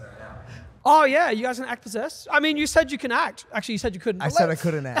possessed right now. Oh yeah, you guys can act possessed? I mean, you said you can act. Actually, you said you couldn't. I said I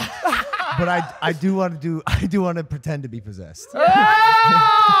couldn't act, but I do want to pretend to be possessed.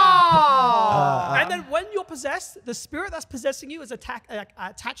 And then when you're possessed, the spirit that's possessing you is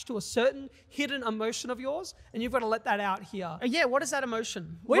attached to a certain hidden emotion of yours, and you've got to let that out here. Yeah, what is that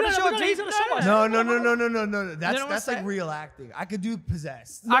emotion? We What don't is know. your He's gonna show us. No. don't wanna That's like say- real acting. I could do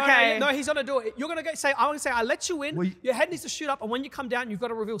possessed. Okay. No, he's gonna do it. You're gonna say, I want to say, I let you in. Well, your head needs to shoot up, and when you come down, you've got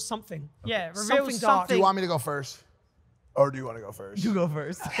to reveal something. Yeah, reveal Something dark. Do you want me to go first? Or do you want to go first? You go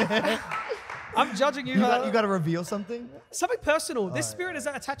first. I'm judging you. You got to reveal something. Something personal. This spirit is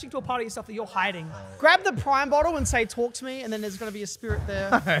attaching to a part of yourself that you're hiding. Grab the prime bottle and say, "Talk to me," and then there's going to be a spirit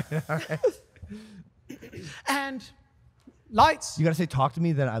there. And lights. You got to say, "Talk to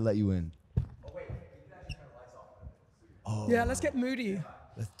me," then I let you in. Yeah, let's get moody.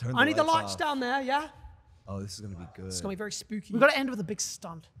 Let's turn I need the lights off. down there. Yeah, Oh, this is gonna be good. it's gonna be very spooky. We got to end with a big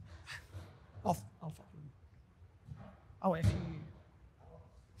stunt. I'll fucking. Oh, if you.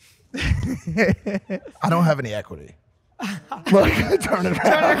 I don't have any equity. Look, turn it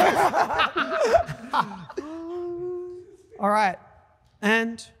around. All right.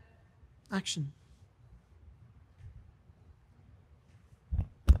 And action.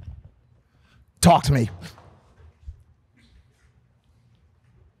 Talk to me.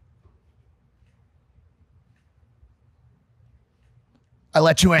 I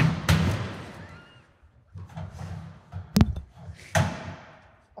let you in.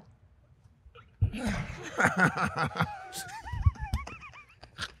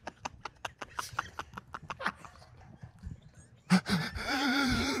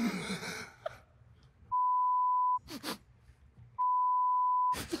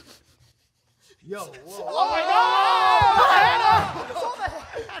 Yo, whoa.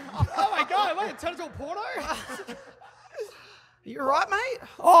 Oh my God, wait, it turned into a porno? You all right, mate?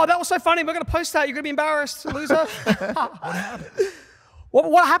 Oh, that was so funny. We're going to post that. You're going to be embarrassed, loser. What happened?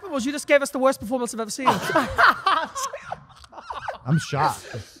 What happened was you just gave us the worst performance I've ever seen. I'm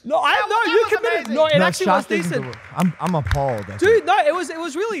shocked. No, you committed. amazing. No, it No, actually was shocked isn't the decent. word. I'm appalled. Dude, no, it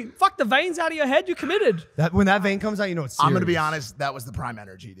was really, fuck the veins out of your head. You committed. When that vein comes out, you know it's serious. I'm gonna be honest. That was the prime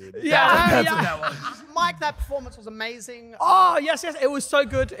energy, dude. Yeah, That's yeah. what that was. Mike, that performance was amazing. Oh, yes. It was so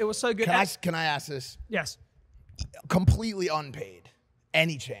good. It was so good. Can I ask this? Yes. Completely unpaid.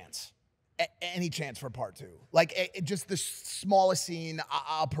 Any chance? Any chance for part 2? Like just the smallest scene.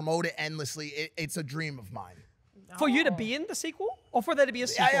 I'll promote it endlessly. It's a dream of mine. For you to be in the sequel? Or for there to be a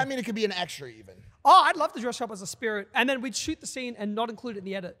sequel? I mean, it could be an extra even. Oh, I'd love to dress up as a spirit, and then we'd shoot the scene and not include it in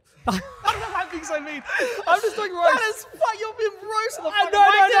the edit. I don't know how things I mean. I'm just doing roast. That is fuck. You'll be roasting the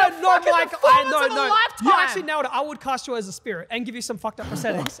No, fucking Mike. Mike. No. You actually nailed it. I would cast you as a spirit and give you some fucked up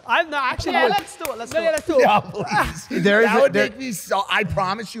prosthetics. Actually Yeah, would. let's do it. Let's do it. Let's do it. Yeah, please. That would make me so. I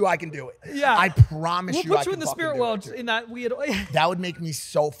promise you, I can do it. Yeah. I promise We'll you, I put you can in the fucking spirit do it, world dude. in that weird. That would make me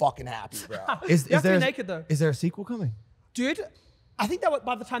so fucking happy, bro. Is You have to there be naked though. Is there a sequel coming? Dude, I think that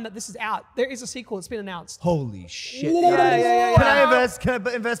by the time that this is out, there is a sequel. It's been announced. Holy shit! Yeah. Can I invest? Can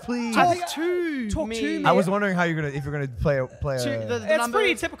I invest, please? Talk to me. I was wondering how if you're gonna play a. The It's number-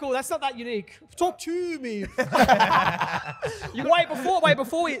 pretty typical. That's not that unique. Talk to me. Wait,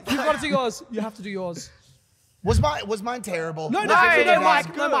 before you've got to do yours. You have to do yours. Was mine terrible? No, Was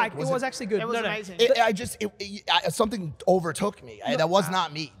Mike. Was It was actually good. It was No. amazing. Something overtook me. That was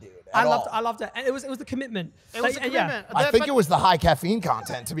not me, dude. I loved it. And it was the commitment. It was a commitment. I think it was the high caffeine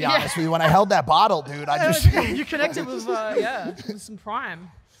content, to be honest with you. When I held that bottle, dude, I just. You connected with with some prime.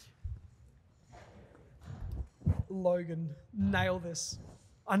 Logan, nail this.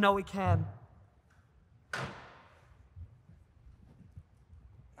 I know we can.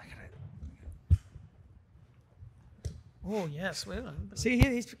 Oh yes, we're See,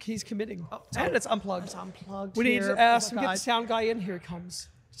 he's committing. And it's unplugged. It's unplugged. We need here. to Oh my get the God. sound guy in. Here he comes.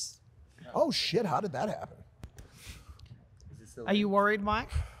 Oh shit! How did that happen? Are you worried, Mike?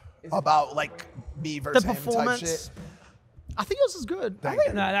 About like me versus The him type performance. shit. I think yours is good. No,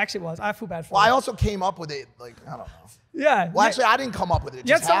 it actually was. I feel bad for Well, I him. also came up with it. Like I don't know. Yeah. Well, actually, I didn't come up with it. It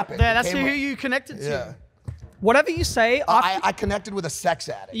Yeah, just so- happened. Yeah, It that's came who up- you connected to. Yeah. Whatever you say, after, I connected with a sex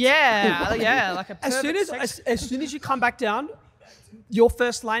addict. Yeah, like a as soon as you come back down, your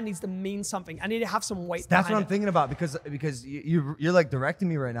first line needs to mean something. I need to have some weight. That's what behind I'm thinking about because you're like directing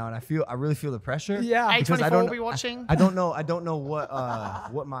me right now, and I really feel the pressure. Yeah. Because I A24 don't will be watching. I don't know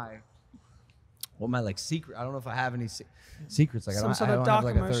what my like secret. I don't know if I have any secrets. Like Some I sort don't of have dark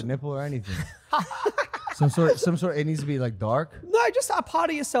like a emotion. third nipple or anything. some sort. It needs to be like dark. No, just a part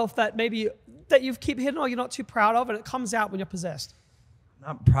of yourself that maybe that you keep hidden or you're not too proud of, and it comes out when you're possessed.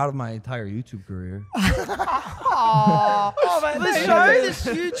 I'm proud of my entire YouTube career. Oh, man, This show, this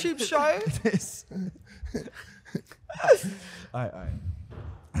YouTube show. This. All right.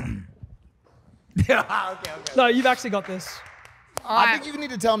 Yeah. Okay. No, you've actually got this. I think you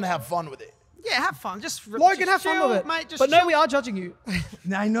need to tell him to have fun with it. Yeah, have fun. Just Logan, have fun chill, with it. mate. Just but no, chill. we are judging you.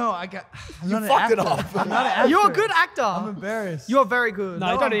 I know. I'm not an fucked it actor. up. I'm not an actor. You're a good actor. I'm embarrassed. You're very good. No,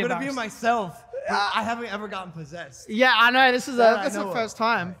 No, don't I'm be gonna be embarrassed. myself. I haven't ever gotten possessed. Yeah, I know. This is That I this is know the of. first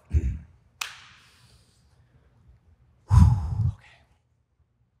time.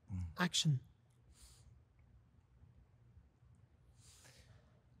 Action.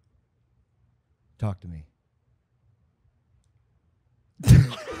 Talk to me.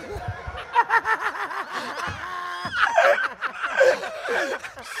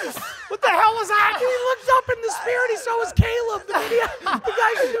 What the hell was that? He looked up in the spirit. He saw was Caleb, the video. The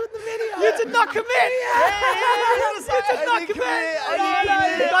guy who's doing the video. You did not commit. You did not commit.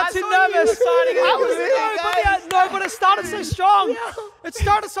 You got too nervous. But it started so strong. It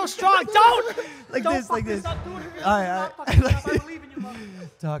started so strong. Don't. Like Don't this, like fuck this. up. Do it. All right. I believe in you, love.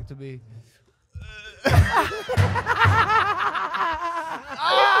 Talk to me.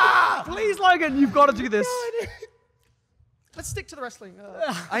 Please, Logan, you've got to do this. Let's stick to the wrestling.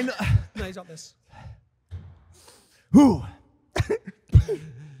 I know. No, he's got this. Who?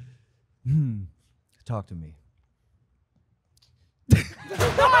 Talk to me. He's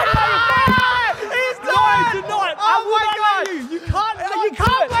not. You're not. Oh my God. You can't. You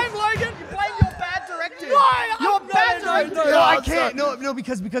can't blame Logan. You blame your bad directing. Your bad directing. No, I can't. No,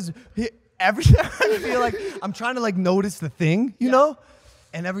 because every time I feel like I'm trying to like notice the thing, you know,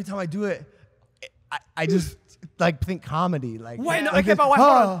 and every time I do it, I just like think comedy. Like Wait, no, like okay, but wait,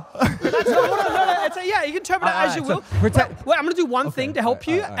 hold on. That's Yeah, you can interpret it as you will. Wait, I'm going to do one thing to help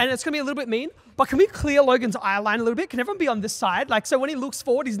you, all right. and it's going to be a little bit mean. But can we clear Logan's eye line a little bit? Can everyone be on this side? Like, so when he looks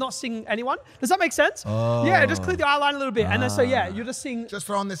forward, he's not seeing anyone. Does that make sense? Yeah, just clear the eye line a little bit. And then, so yeah, you're just seeing. Just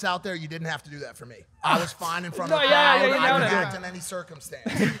throwing this out there, you didn't have to do that for me. I was fine in front of No, the yeah, crowd. you I nailed could it. act in any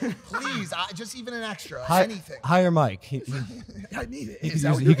circumstance. Please, just even an extra, Hi- anything. Hire Mike. I need it. He Is could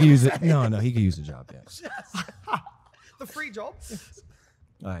that what use, he you're could use gonna it. say? No, he could use a job. Yeah. The free job.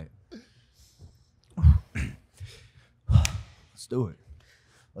 All right. Let's do it.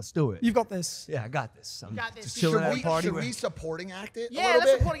 Let's do it. You've got this. Yeah, I got this. I'm got this. just chilling at a party. Should we supporting act it a Yeah, little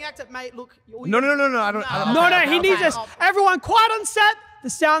let's bit? supporting act it, mate. Look. No. I don't. No, he needs okay. this. Everyone quiet on set. The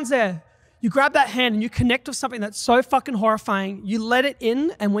sound's there. You grab that hand and you connect with something that's so fucking horrifying. You let it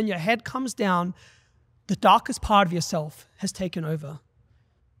in, and when your head comes down, the darkest part of yourself has taken over.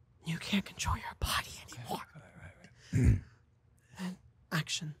 You can't control your body anymore. And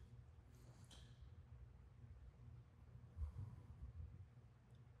action.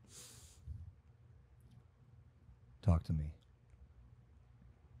 Talk to me.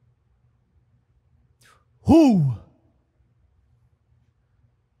 Who?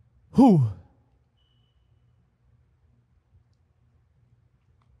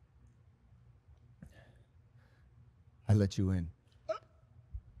 I let you in.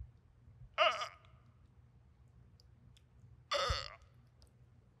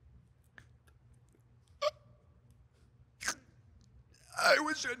 I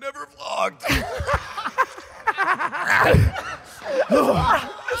wish I never vlogged.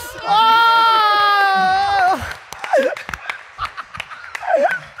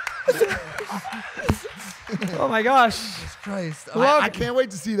 Oh my gosh. Jesus Christ. I can't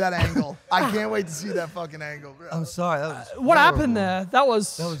wait to see that angle. I can't wait to see that fucking angle, bro. I'm sorry. That was What horrible. happened there? That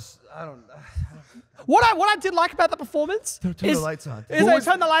was I don't. what I did like about the performance. Turn the lights on. Is they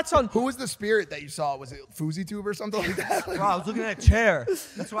turn the lights on. Who was the spirit that you saw? Was it Fousey Tube or something like that? Bro, I was looking at a chair.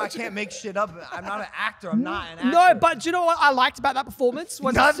 That's why I can't make shit up. I'm not an actor. I'm not an actor. No, but do you know what I liked about that performance?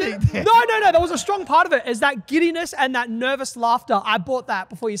 Was Nothing. No. That was a strong part of it. Is that giddiness and that nervous laughter. I bought that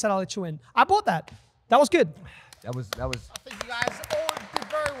before you said I'll let you in. I bought that. That was good. That was. I think you guys all did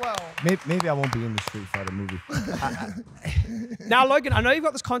very well. Maybe I won't be in the Street Fighter movie. Now, Logan, I know you've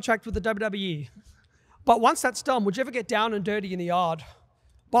got this contract with the WWE, but once that's done, would you ever get down and dirty in the yard?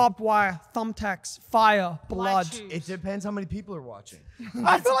 Barbed wire, thumbtacks, fire, blood. It depends how many people are watching.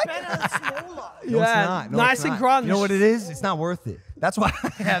 I feel like Better and smaller. No, it's not. No, nice it's and not. grunge. You know what it is? It's not worth it. That's why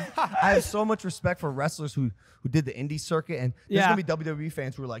I have so much respect for wrestlers who did the indie circuit, and there's gonna be WWE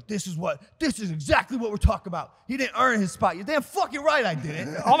fans who are like, this is exactly what we're talking about. He didn't earn his spot. You're damn fucking right, I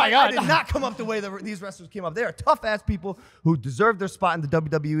didn't. Oh my God. I did not come up the way that these wrestlers came up. They are tough ass people who deserve their spot in the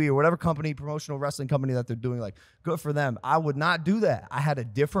WWE or whatever company, promotional wrestling company that they're doing. Like, good for them. I would not do that. I had a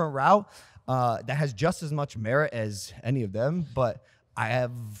different route that has just as much merit as any of them, but I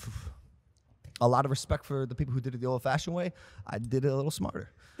have a lot of respect for the people who did it the old-fashioned way. I did it a little smarter.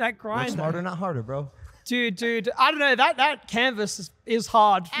 that A little grind. smarter, not harder, bro. Dude, I don't know. That canvas is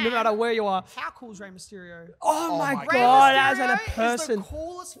hard, no matter where you are. How cool is Rey Mysterio? Oh my my God, God. as a Is person. the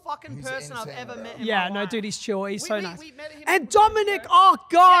coolest fucking He's person I've insane, ever bro. met in Yeah, my no, life. dude, he's chill. He's so nice. We met him And in Dominic, Mexico. oh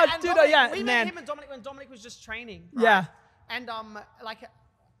God, and dude, Dominic, we man. met him and Dominic when Dominic was just training. Right? Yeah. And like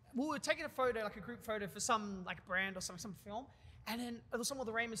we were taking a photo, like a group photo for some like brand or some film. And then it was someone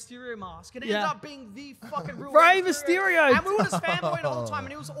with the Rey Mysterio mask. And it ended Yeah. up being the fucking real Rey Mysterio. And we were just fanboying the whole time.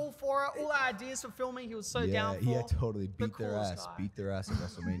 And he was all for it. All our ideas for filming, he was so down for. Yeah, totally The beat their coolest ass. guy. Beat their ass at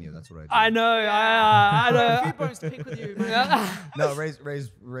WrestleMania. That's what I did. I know, I A know. few bones to pick with you, man. No, Ray's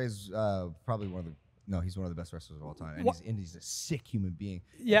probably one of the. No, he's one of the best wrestlers of all time, and he's a sick human being.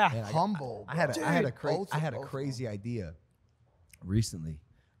 Yeah. And Humble. I had a Both crazy idea recently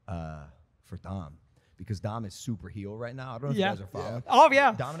for Dom, because Dom is super heel right now. I don't know if Yeah. you guys are following. Oh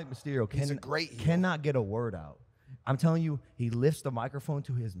yeah. Dominik Mysterio He's a great heel. cannot get a word out. I'm telling you, he lifts the microphone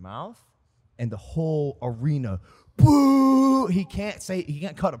to his mouth, and the whole arena, boo! He can't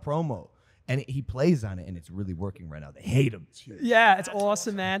cut a promo, and he plays on it, and it's really working right now. They hate him. Yeah, it's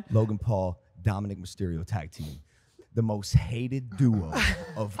awesome, man. Logan Paul Dominik Mysterio tag team. The most hated duo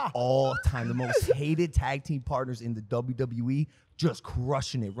of all time. The most hated tag team partners in the WWE. Just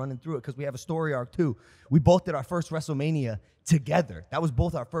crushing it, running through it, because we have a story arc too. We both did our first WrestleMania together. That was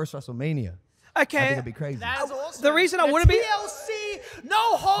both our first WrestleMania. Okay. I think it'd be crazy. That is awesome. The reason I wouldn't be TLC,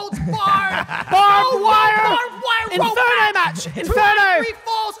 no holds barred, barbed wire, Inferno match. 2 Inferno. out of 3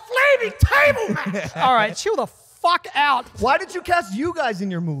 falls, flaming table match. All right, chill the fuck out. Why did you cast you guys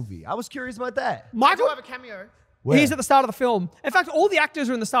in your movie? I was curious about that. I do Michael, have a cameo. Where? he's at the start of the film. In fact, all the actors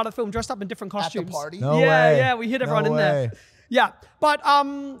are in the start of the film dressed up in different At costumes. the party? No yeah, way. yeah, we hit everyone No in there. way. Yeah, but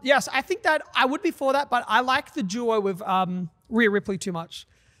yes, I think that I would be for that, but I like the duo with Rhea Ripley too much.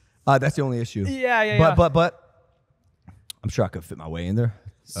 That's the only issue. Yeah. But I'm sure I could fit my way in there.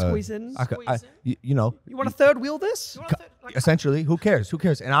 Squeeze in. Squeeze in. You know, You want to third wheel this? You want a third- like- essentially, who cares? Who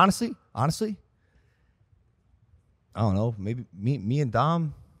cares? And honestly, I don't know. Maybe me and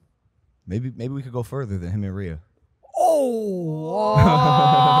Dom, maybe we could go further than him and Rhea. Oh.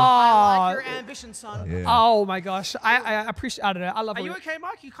 I like your ambition, son. Yeah. Oh my gosh. I appreciate, I don't know. I love Are it. you okay,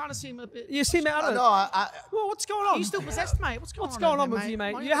 Mike? You kind of seem a bit... You see me out of No, I Well, what's going Are on? you still possessed, mate? What's going on with there, you,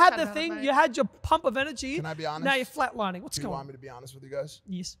 mate? Why You don't had chat the about it, thing, mate? you had your pump of energy. Can I be honest? Now you're flatlining. What's do you going want on? me to be honest with you guys?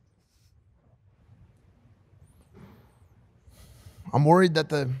 Yes. I'm worried that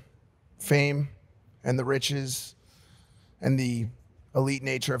the fame and the riches and the elite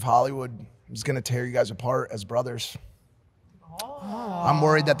nature of Hollywood is going to tear you guys apart as brothers. I'm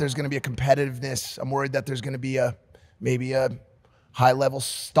worried that there's going to be a competitiveness. I'm worried that there's going to be maybe a high-level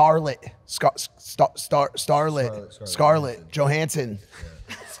Scarlett Johansson,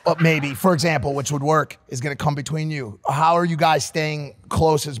 maybe, for example, which would work, is going to come between you. How are you guys staying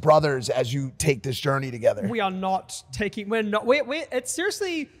close as brothers as you take this journey together? We are not taking, it's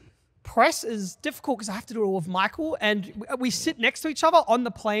seriously, press is difficult because I have to do it all with Michael and we sit next to each other on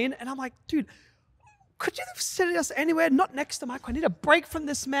the plane and I'm like, dude, could you have sit us anywhere not next to Michael? I need a break from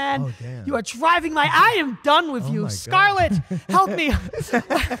this man. Oh, damn. You are driving I am done with you. my God. Scarlett, help me. I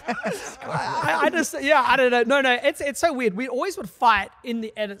just, I don't know. No, it's so weird. We always would fight in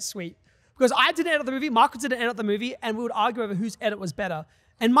the edit suite because I didn't edit the movie, Michael didn't edit the movie, and we would argue over whose edit was better.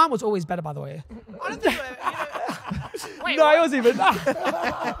 And mine was always better, by the way. I don't think wait, No, what? it was even.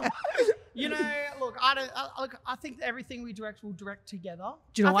 You know, look, I think that everything we direct will direct together.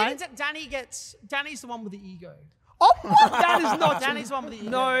 Do you know I why? think Danny's the one with the ego. Oh, that is not. Danny's the one with the ego.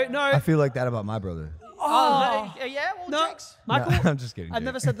 No. I feel like that about my brother. Oh, no, yeah, well, No, Jake's. Michael. No, I'm just kidding. I've Jake.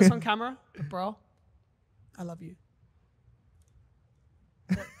 never said this on camera, but bro, I love you.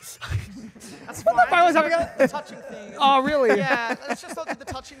 That's fine. I was having The touching thing. Oh, really? Yeah, let's just not do the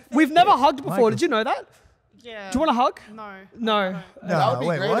touching thing. We've never hugged before. Michael. Did you know that? Yeah. Do you want to hug? No. No. No, That would be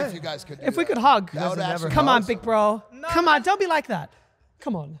wait, great what? if you guys could do If we that. could hug. That would guys have actually never Come on, help. big bro. No. Come on, don't be like that.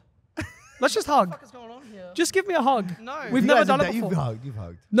 Come on. Let's just hug. What is going on here? Just give me a hug. No. We've You never guys done have it that- before. You've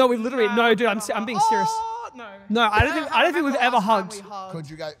hugged. No, we've literally. No, dude, I'm being serious. Oh, no. No, I don't think we've ever hugged. Could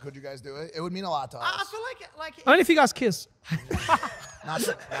you guys do it? It would mean a lot to us. I feel like Only if you guys kiss. Not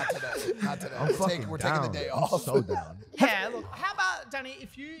today. Not today. I'm fucking We're down. taking the day I'm off. so down. yeah. Look, how about Danny?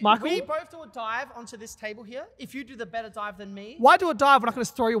 If Michael? we both do a dive onto this table here. If you do the better dive than me, Why do a dive when I can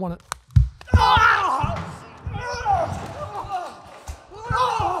just throw you on it?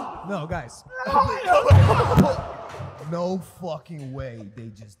 No, guys. No fucking way they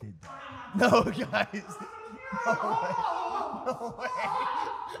just did that. No, guys. No way.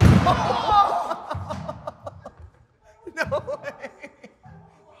 No way.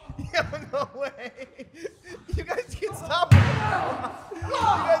 Yo, no way. You guys can stop it now. You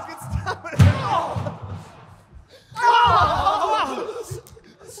guys can stop it now.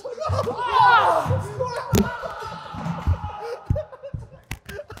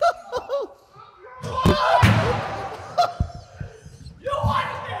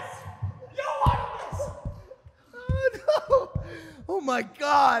 Oh my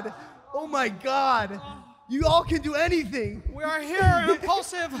God. Oh my God. You all can do anything. We are here,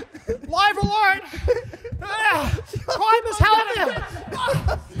 Impulsive. Live alert. Crime is happening.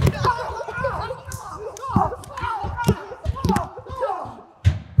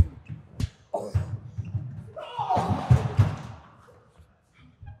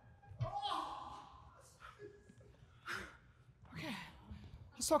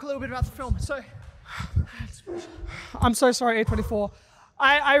 let's talk a little bit about the film. So, I'm so sorry, A24.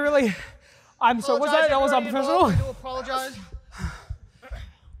 I really, I'm so, was that was unprofessional? I do apologize.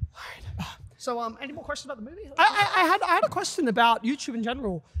 So, any more questions about the movie? I had a question about YouTube in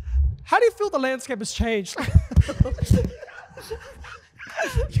general. How do you feel the landscape has changed?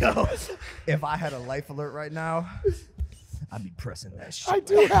 Yo, if I had a life alert right now, I'd be pressing that shit. I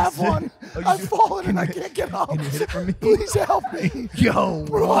do have one. I've fallen and I can't get up. Can you hit it for me? Please help me. Yo,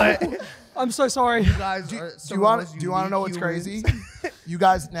 what? I'm so sorry. You guys Do are you want to unique know what's humans. crazy? You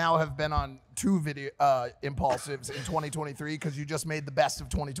guys now have been on 2 video impulsives in 2023 because you just made the best of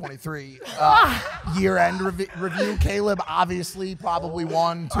 2023 year-end review. Caleb obviously probably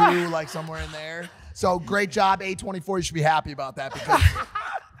 1, 2, like somewhere in there. So great job, A24. You should be happy about that because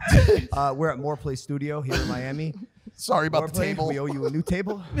We're at More Place Studio here in Miami. sorry about More the Place, table. we owe you a new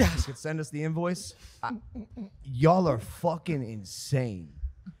table. You can send us the invoice. Y'all are fucking insane.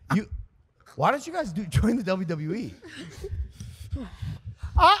 Why don't you guys join the WWE?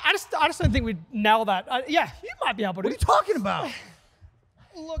 I just don't think we'd nail that. Yeah, you might be able to. What are you talking about?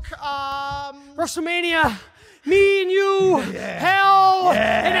 Look, WrestleMania, me and you, hell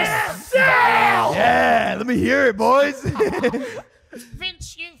in a cell. Yeah, let me hear it, boys.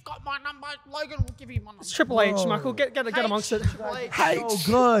 Vince, you've got my number. Logan will give you my number. It's Triple H, Michael. Get amongst it. So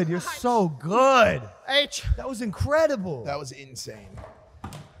good. You're so good. H. That was incredible. That was insane.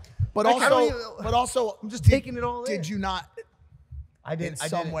 But Like, I don't also, I'm just taking it all in. Did you not? I didn't. in I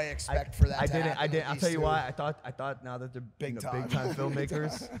some didn't. way expect for that I to didn't. happen I didn't. with I'll these tell you two. why. I thought now that they're Big time. big time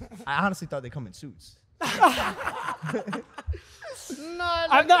filmmakers, I honestly thought they come in suits. No,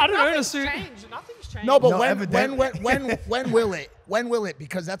 I don't own a nothing's suit. changed. Nothing's changed. No, but No, when will it? When will it?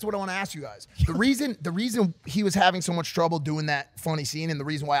 Because that's what I want to ask you guys. The reason he was having so much trouble doing that funny scene, and the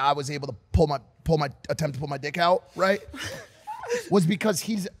reason why I was able to attempt to pull my dick out, right? Was because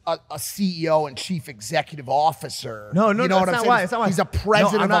he's a CEO and chief executive officer. No, you know that's what I'm not saying? why. It's not why. He's a No,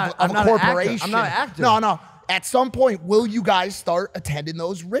 president I'm not- of I'm a not an actor. corporation. I'm not an actor. No. At some point, will you guys start attending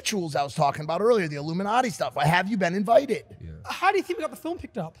those rituals I was talking about earlier, the Illuminati stuff? Have you been invited? How do you think we got the film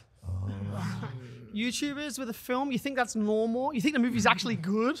picked up? YouTubers with a film, you think that's normal? You think the movie's actually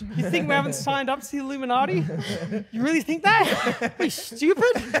good? You think we haven't signed up to the Illuminati? You really think that? Are you stupid?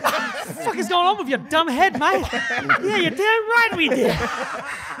 What the fuck is going on with your dumb head, mate? Yeah, you're damn right we did.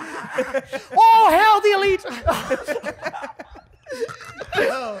 Oh, hell, the elite.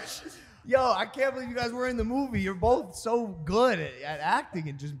 Yo, I can't believe you guys were in the movie. You're both so good at acting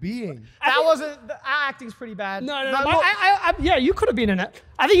and just being. That wasn't. Our acting's pretty bad. No. Look, Yeah, you could have been in it.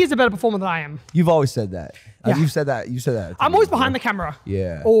 I think he's a better performer than I am. You've always said that. Yeah. You've said that. You said that. I'm always behind the camera.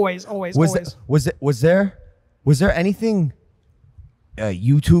 Yeah. Always. Was there anything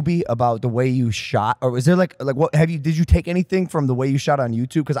YouTubey about the way you shot, or was there like what did you take anything from the way you shot on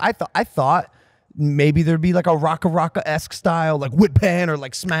YouTube? Because I thought maybe there'd be like a RackaRacka-esque style, like whip pan or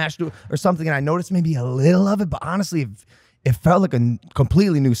like smash or something, and I noticed maybe a little of it, but honestly, it felt like a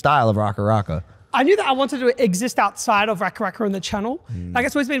completely new style of RackaRacka. I knew that I wanted to exist outside of RackaRacka on the channel. Like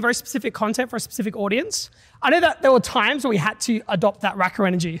it's always been very specific content for a specific audience. I know that there were times where we had to adopt that Racka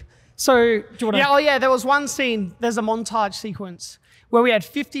energy. So do you want to? yeah, there was one scene, there's a montage sequence where we had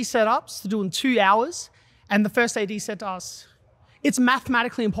 50 setups to do in 2 hours, and the first AD said to us, it's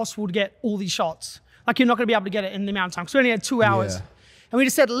mathematically impossible to get all these shots. Like you're not gonna be able to get it in the amount of time, because we only had 2 hours. Yeah. And we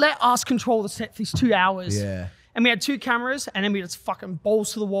just said, let us control the set for these 2 hours. Yeah. And we had 2 cameras, and then we just fucking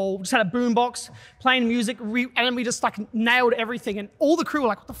balls to the wall. We just had a boombox playing music, and then we just like nailed everything. And all the crew were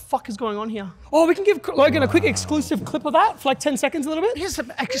like, what the fuck is going on here? Oh, we can give Logan a quick exclusive clip of that for like 10 seconds, a little bit. Here's an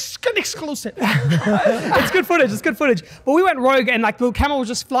exclusive. It's good footage. But we went rogue, and like the camera was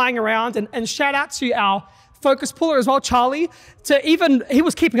just flying around. And shout out to our focus puller as well, Charlie. He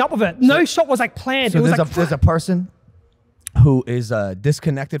was keeping up with it. No shot was like planned. So it was there's a person who is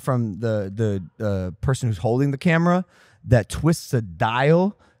disconnected from the person who's holding the camera that twists a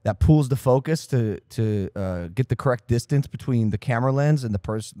dial that pulls the focus to get the correct distance between the camera lens and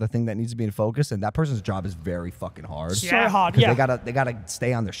the thing that needs to be in focus, and that person's job is very fucking hard. so hard. 'Cause Yeah. they gotta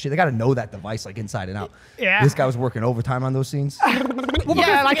stay on their shit. They gotta know that device like inside and out. Yeah. This guy was working overtime on those scenes. Well,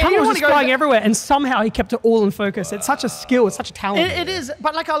 Yeah, like, the camera you was wanna just go flying to- everywhere, and somehow he kept it all in focus. It's such a skill. It's such a talent. It is,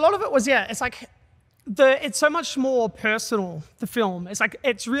 but like a lot of it was, it's like it's so much more personal, the film. It's like,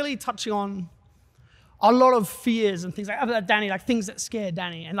 it's really touching on a lot of fears and things like Danny, like things that scare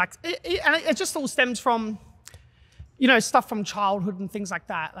Danny. And like, it just all stems from, stuff from childhood and things like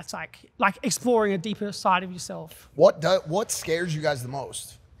that. That's like exploring a deeper side of yourself. What scares you guys the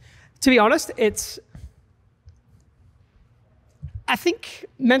most? To be honest, I think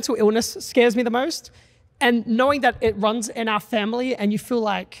mental illness scares me the most. And knowing that it runs in our family, and you feel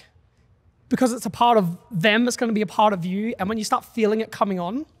like, because it's a part of them, it's going to be a part of you. And when you start feeling it coming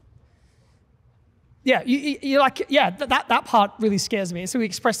on, you're like, that part really scares me. So we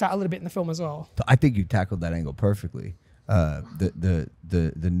express that a little bit in the film as well. I think you tackled that angle perfectly. The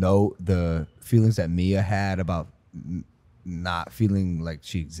feelings that Mia had about not feeling like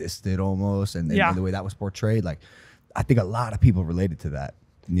she existed almost, and the way that was portrayed, like I think a lot of people related to that,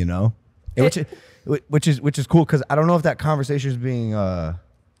 you know, which is cool because I don't know if that conversation is being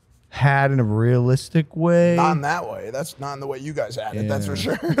had in a realistic way. Not in that way. That's not in the way you guys had it. That's for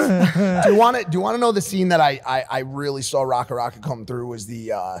sure. Do you want to know the scene that I really saw RackaRacka come through was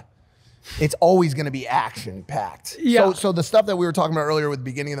the. It's always going to be action packed. Yeah. So the stuff that we were talking about earlier with the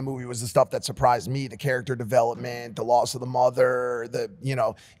beginning of the movie was the stuff that surprised me: the character development, the loss of the mother,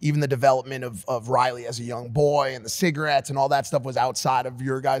 even the development of Riley as a young boy, and the cigarettes and all that stuff was outside of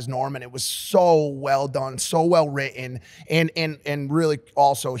your guys' norm, and it was so well done, so well written, and really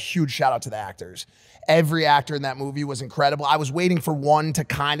also huge shout out to the actors. Every actor in that movie was incredible. I was waiting for one to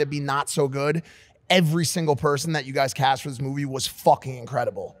kind of be not so good. Every single person that you guys cast for this movie was fucking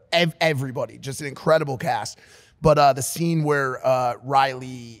incredible. Everybody, just an incredible cast. But the scene where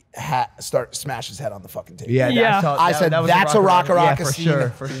Riley smash his head on the fucking table. I said that's a RackaRacka scene,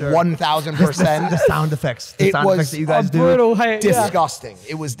 for sure. 1000%. The sound effects, that you guys do. Brutal, disgusting.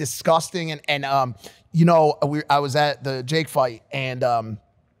 It was disgusting, and I was at the Jake fight, and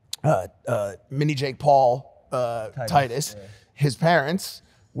mini Jake Paul Titus, his parents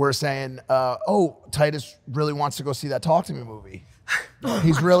were saying, oh, Titus really wants to go see that Talk to Me movie.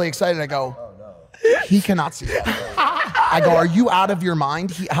 He's really excited. I go, he cannot see that. I go, are you out of your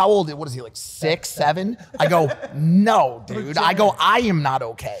mind? How old? What is he, like 6, 7? I go, no, dude. I go, I am not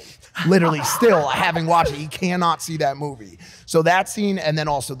okay. Literally, still having watched it, he cannot see that movie. So that scene, and then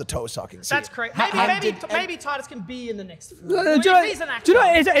also the toe sucking scene. That's great. Maybe Titus can be in the next film. He's an actor.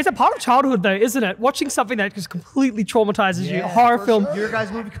 It's a part of childhood though, isn't it? Watching something that just completely traumatizes you, a horror film. Your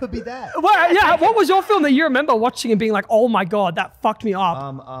guys' movie could be that. Well, yeah. What was your film that you remember watching and being like, oh my god, that fucked me up?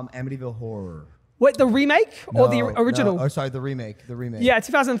 Amityville Horror. Wait, the remake or the original? No. Oh, sorry, the remake. Yeah,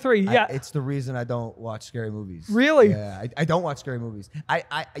 2003. Yeah, it's the reason I don't watch scary movies. Really? Yeah, I don't watch scary movies.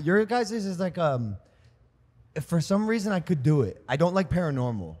 Your guys' is like for some reason I could do it. I don't like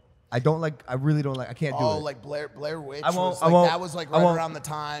paranormal. I really don't like. I can't do it. Oh, like Blair Witch. That was like right around the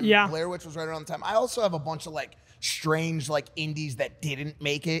time. Yeah. Blair Witch was right around the time. I also have a bunch of like strange like indies that didn't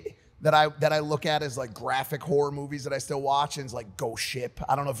make it. That I look at as like graphic horror movies that I still watch, and it's like Ghost Ship.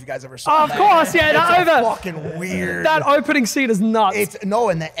 I don't know if you guys ever saw that. Of course, yeah. It's fucking weird. That opening scene is nuts. And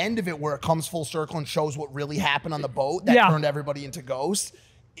the end of it where it comes full circle and shows what really happened on the boat that turned everybody into ghosts,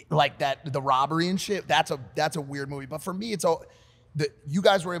 like the robbery and shit. That's a weird movie. But for me, you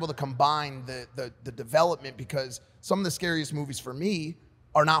guys were able to combine the development, because some of the scariest movies for me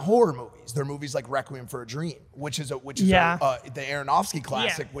are not horror movies. They're movies like Requiem for a Dream, which is the Aronofsky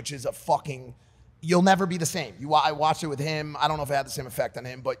classic, which is a fucking, you'll never be the same. I watched it with him. I don't know if it had the same effect on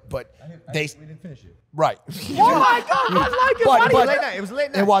him, but we didn't finish it. Right. Oh my god, it was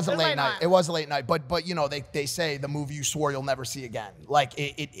late night. It was a late night. It was a late night. But they say the movie you swore you'll never see again. Like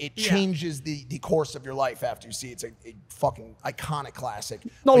it changes the course of your life after you see it. It's a fucking iconic classic.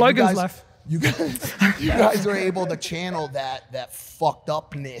 No, Logan's left. You guys are able to channel that fucked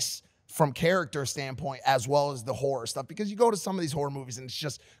upness from character standpoint as well as the horror stuff, because you go to some of these horror movies and it's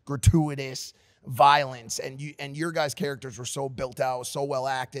just gratuitous violence, and your guys' characters were so built out, so well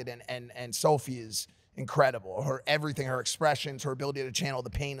acted, and Sophie is incredible. Her everything, her expressions, her ability to channel the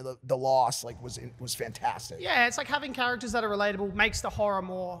pain of the loss, like was fantastic. Yeah, it's like having characters that are relatable makes the horror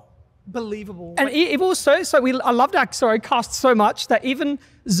more believable. And it also, I loved our cast so much that even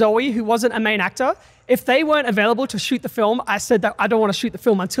Zoe, who wasn't a main actor, if they weren't available to shoot the film, I said that I don't want to shoot the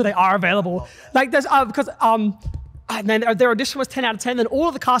film until they are available. Like there's because their audition was 10 out of 10. Then all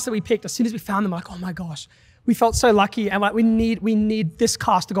of the cast that we picked, as soon as we found them, like, oh my gosh, we felt so lucky, and like we need this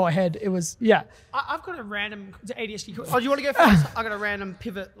cast to go ahead. It was I've got a random ADHD. Oh, do you want to go first? I got a random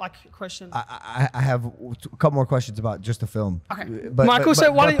pivot question. I have a couple more questions about just the film. Okay, Michael.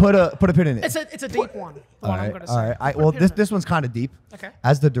 So why don't you put a pin in it? It's a deep one. The one I'm going to say. All right. Well, this one's kind of deep. Okay.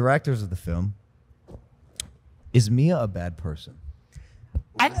 As the directors of the film, is Mia a bad person?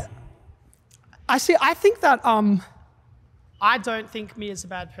 I think that I don't think Mia's a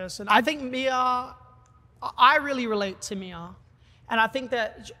bad person. I think I really relate to Mia, and I think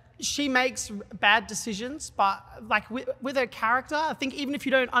that she makes bad decisions, but like with her character, I think even if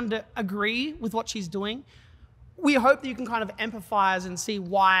you don't agree with what she's doing, we hope that you can kind of empathize and see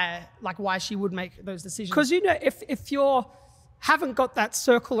why she would make those decisions. Because if you haven't got that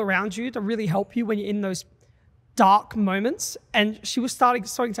circle around you to really help you when you're in those dark moments, and she was starting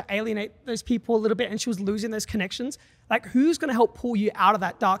to alienate those people a little bit, and she was losing those connections, like who's going to help pull you out of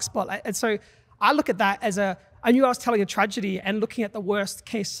that dark spot? And so I look at that as I knew I was telling a tragedy and looking at the worst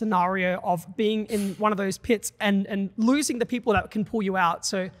case scenario of being in one of those pits and losing the people that can pull you out.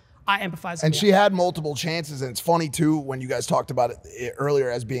 So I empathize. And she had multiple chances. And it's funny too, when you guys talked about it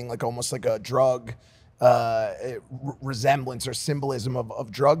earlier as being like almost like a drug resemblance or symbolism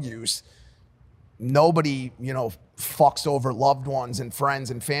of drug use. Nobody, you know, fucks over loved ones and friends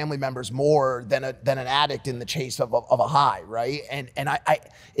and family members more than an addict in the chase of a high, right? And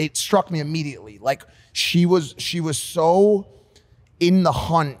it struck me immediately. Like she was so in the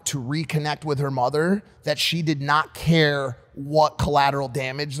hunt to reconnect with her mother that she did not care what collateral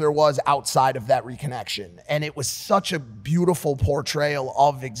damage there was outside of that reconnection. And it was such a beautiful portrayal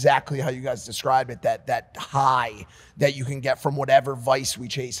of exactly how you guys described it, that high that you can get from whatever vice we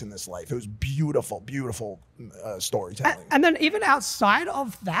chase in this life. It was beautiful, beautiful storytelling. And then even outside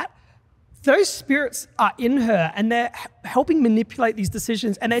of that, those spirits are in her and they're helping manipulate these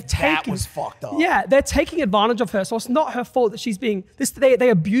decisions, and they're taking— That was fucked up. Yeah, they're taking advantage of her. So it's not her fault that she's being— they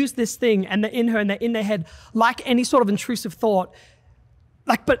abuse this thing, and they're in her and they're in their head like any sort of intrusive thought.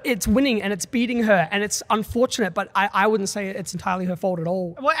 Like, but it's winning and it's beating her, and it's unfortunate, but I wouldn't say it's entirely her fault at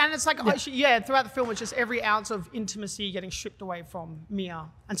all. Well, and it's like, throughout the film, it's just every ounce of intimacy getting stripped away from Mia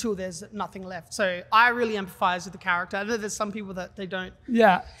until there's nothing left. So I really empathize with the character. I know there's some people that they don't.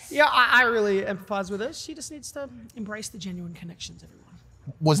 Yeah. Yeah, I really empathize with her. She just needs to embrace the genuine connections, everyone.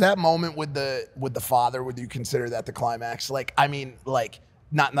 Was that moment with the father, would you consider that the climax? Like, I mean, like,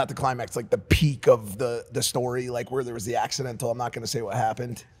 not the climax, like the peak of the story, like where there was the accidental— I'm not going to say what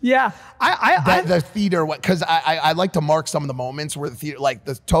happened. Yeah, The theater, because I like to mark some of the moments where the theater, like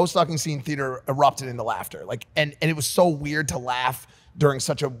the toe sucking scene, theater erupted into laughter. Like, and it was so weird to laugh during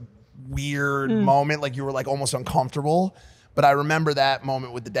such a weird moment. Like you were like almost uncomfortable. But I remember that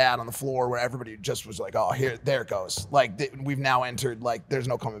moment with the dad on the floor where everybody just was like, oh, there it goes. Like we've now entered, like there's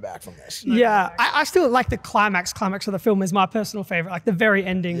no coming back from this. Yeah, I still like the climax of the film is my personal favorite. Like the very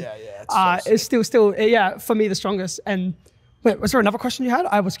ending is still for me the strongest. And wait, was there another question you had?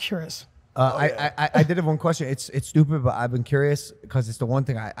 I was curious. I did have one question. It's stupid, but I've been curious because it's the one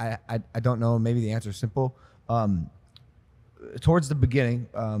thing I don't know. Maybe the answer is simple. Towards the beginning,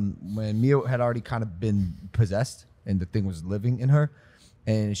 when Mia had already kind of been possessed and the thing was living in her,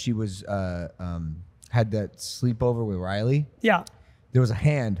 and she was had that sleepover with Riley. Yeah. There was a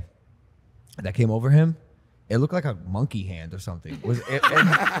hand that came over him. It looked like a monkey hand or something. Was it?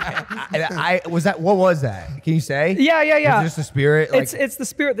 What was that? Can you say? Yeah. Was it just a spirit? Like, It's the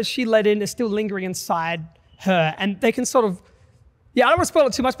spirit that she let in is still lingering inside her, and they can sort of— I don't want to spoil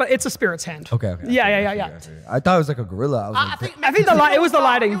it too much, but it's a spirit's hand. Okay. Yeah. I thought it was like a gorilla. I was like, I think it was the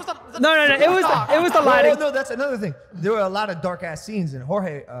lighting. No, it was the lighting. No, that's another thing. There were a lot of dark ass scenes, and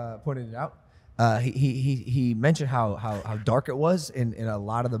Jorge pointed it out. He mentioned how dark it was in a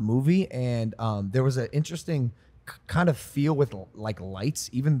lot of the movie, and there was an interesting kind of feel with like lights,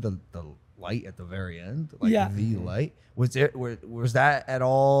 even the light at the very end, like the light. Was that at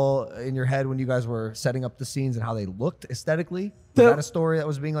all in your head when you guys were setting up the scenes and how they looked aesthetically? Was that a story that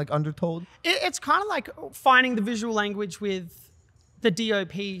was being like undertold? It's kind of like finding the visual language with the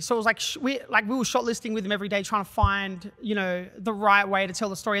DOP. So it was like we were shot listing with him every day, trying to find, you know, the right way to tell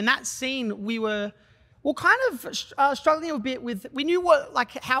the story. And that scene, we were kind of struggling a bit with. We knew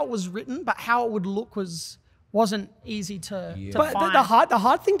how it was written, but how it would look wasn't easy to But find. the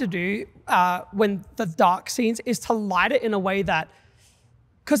hard thing to do when the dark scenes is to light it in a way that—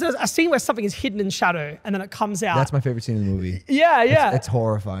 because there's a scene where something is hidden in shadow and then it comes out. That's my favorite scene in the movie. Yeah. It's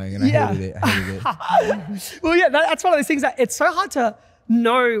horrifying, and I hated it. Well, that's one of those things that it's so hard to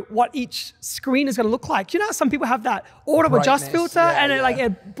know what each screen is going to look like. You know, some people have that auto adjust filter, and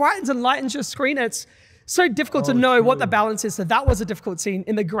it brightens and lightens your screen. And it's so difficult to know what the balance is. So that was a difficult scene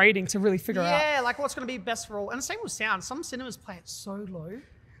in the grading to really figure out. Yeah, like what's going to be best for all. And the same with sound. Some cinemas play it so low.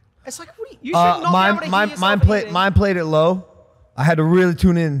 It's like, you should not be able to hear yourself mine played it low. I had to really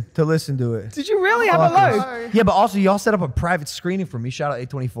tune in to listen to it. Did you really have it low? Yeah, but also y'all set up a private screening for me. Shout out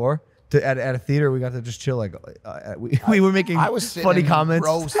A24. At a theater, we got to just chill. Like we were making I was sitting funny in comments.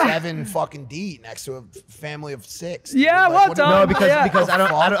 row 7 fucking D next to a family of 6. Yeah, Like, well what- done. No, because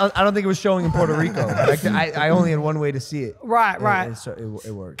Yeah. I don't think it was showing in Puerto Rico. Like, I only had one way to see it. Right. So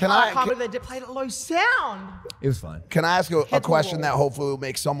it worked. I can't believe they played it low sound. It was fun. Can I ask a Head question roll. that hopefully will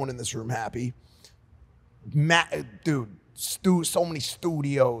make someone in this room happy? Dude, so many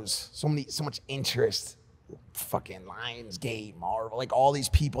studios, so much interest. Fucking Lionsgate, Marvel, like all these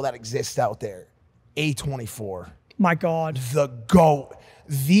people that exist out there. A24. My God. The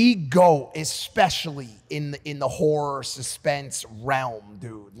GOAT, especially in the horror suspense realm,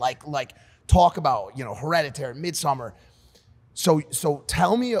 dude. Like talk about, you know, Hereditary, Midsommar. So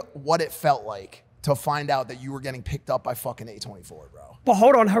tell me what it felt like to find out that you were getting picked up by fucking A24, bro. But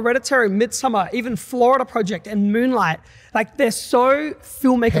hold on, Hereditary, Midsommar, even Florida Project and Moonlight, like they're so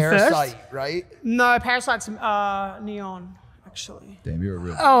filmmaker Parasite, first. right? No, Parasite's Neon. actually. Damn, you're a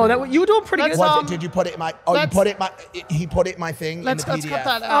real. Oh, you were doing pretty good. Did you put it in my? Oh, you put it in my. He put it in my thing. Let's in the PDF.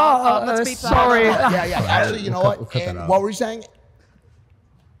 cut that out. Let's beat that sorry. out. Yeah. Actually, you know what? cut that And out. what were you saying?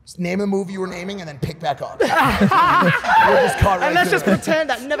 Just name the movie you were naming and then pick back up. We'll just cut right And let's through just it. pretend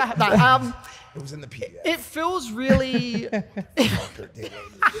that never happened. It was in the PDF. It feels really Fucker,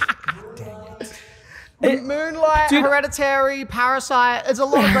 dang it. Moonlight, Hereditary, Parasite. It's a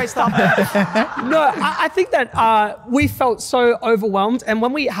lot of great stuff. No, I think that we felt so overwhelmed. And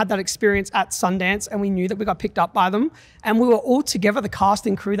when we had that experience at Sundance and we knew that we got picked up by them and we were all together, the cast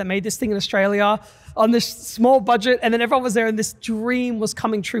and crew that made this thing in Australia on this small budget, and then everyone was there and this dream was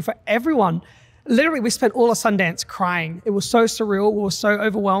coming true for everyone. Literally, we spent all of Sundance crying. It was so surreal. We were so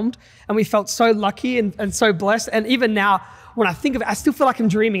overwhelmed and we felt so lucky and so blessed. And even now, when I think of it, I still feel like I'm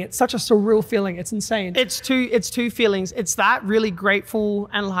dreaming. It's such a surreal feeling. It's insane. It's two feelings. It's that really grateful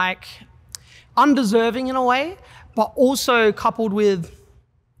and like undeserving in a way, but also coupled with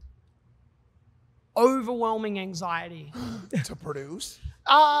overwhelming anxiety. To produce?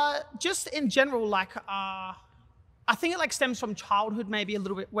 Just in general, like I think it like stems from childhood maybe a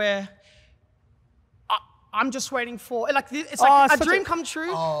little bit, where I'm just waiting for, like, it's like a dream come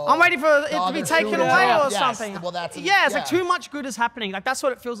true. I'm waiting for it to be taken away or something. Well, that's it's like too much good is happening. Like, that's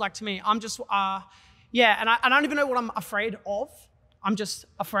what it feels like to me. I'm just, and I don't even know what I'm afraid of. I'm just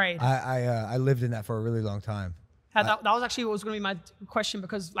afraid. I lived in that for a really long time. That was actually what was going to be my question,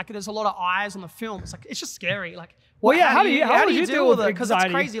 because like there's a lot of eyes on the film. It's like, it's just scary. Like, how do you deal with it? Because it's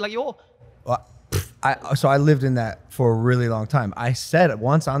anxiety? crazy. Like So I lived in that for a really long time. I said it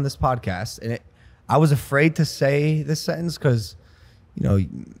once on this podcast, and I was afraid to say this sentence because, you know,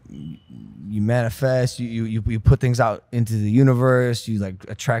 you manifest, you put things out into the universe, you like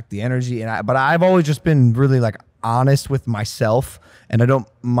attract the energy, but I've always just been really like honest with myself, and I don't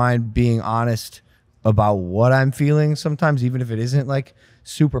mind being honest about what I'm feeling sometimes, even if it isn't like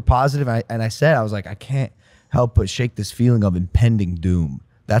super positive. And I said, I was like, I can't help but shake this feeling of impending doom.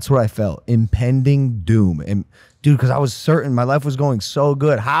 That's what I felt, impending doom. And dude, because I was certain my life was going so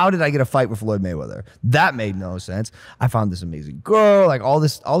good. How did I get a fight with Floyd Mayweather? That made no sense. I found this amazing girl, like all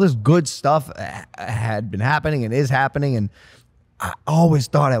this good stuff had been happening and is happening. And I always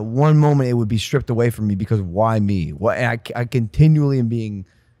thought at one moment it would be stripped away from me because why me? And I continually am being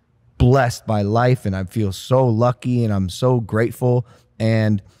blessed by life, and I feel so lucky and I'm so grateful.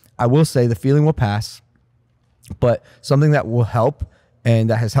 And I will say the feeling will pass, but something that will help,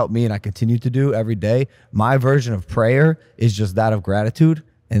 and that has helped me and I continue to do every day, my version of prayer is just that of gratitude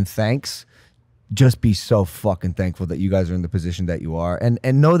and thanks. Just be so fucking thankful that you guys are in the position that you are, and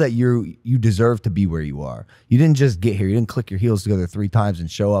know that you deserve to be where you are. You didn't just get here. You didn't click your heels together 3 times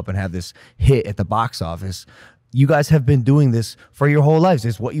and show up and have this hit at the box office. You guys have been doing this for your whole lives.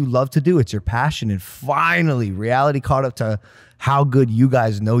 It's what you love to do. It's your passion. And finally, reality caught up to how good you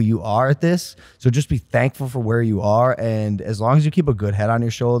guys know you are at this. So just be thankful for where you are. And as long as you keep a good head on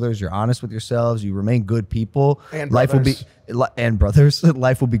your shoulders, you're honest with yourselves, you remain good people, and life will be, and brothers,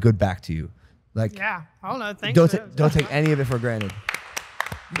 life will be good back to you. Like, yeah, I don't know. Thanks. Don't take any of it for granted.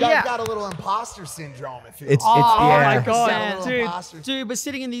 You guys got a little imposter syndrome. It feels. Oh yeah. my god, dude! But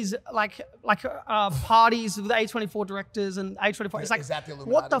sitting in these like parties with the A24 directors and A24, it's like, Is that the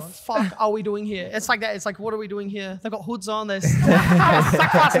what the Illuminati fuck are we doing here? It's like that. It's like, what are we doing here? They've got hoods on. They're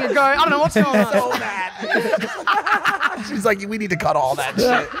sacrificing a go. I don't know what's going on. So mad. She's like, we need to cut all that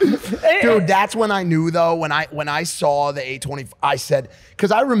shit. Dude, that's when I knew though. When I saw the A24, I said,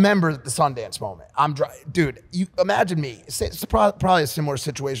 because I remember the Sundance moment. Dude, you imagine me. It's probably a similar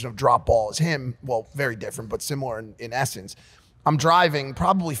situation of drop ball as him. Well, very different, but similar in essence. I'm driving,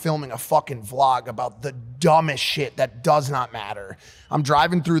 probably filming a fucking vlog about the dumbest shit that does not matter. I'm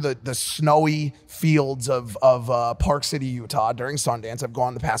driving through the snowy fields of Park City, Utah during Sundance. I've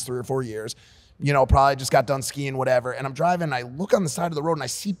gone the past 3 or 4 years. You know, probably just got done skiing, whatever. And I'm driving and I look on the side of the road and I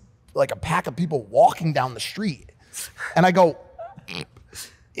see like a pack of people walking down the street. And I go,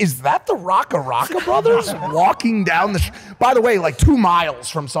 is that the RackaRacka brothers walking down the by the way, like 2 miles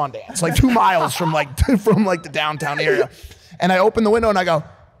from Sundance, like 2 miles from like the downtown area. And I open the window and I go,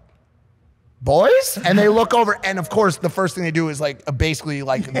 boys? And they look over, and of course the first thing they do is like basically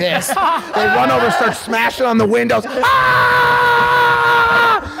like this. They run over, start smashing on the windows. Ah!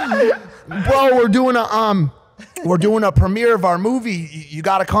 Bro, we're doing a premiere of our movie. You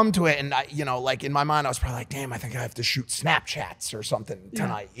got to come to it. And I, you know, like in my mind, I was probably like, damn, I think I have to shoot Snapchats or something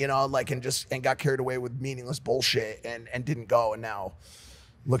tonight, you know, like, and got carried away with meaningless bullshit and didn't go. And now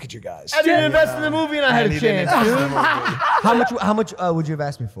look at you guys. I didn't invest in the movie and I had a chance. How much would you have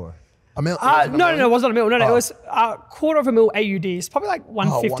asked me for? $1 A mil? No, it wasn't a mil. No, Oh. it was $250,000 AUDs, probably like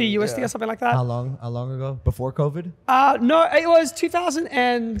 150 USD yeah. or something like that. How long ago? Before COVID? No, it was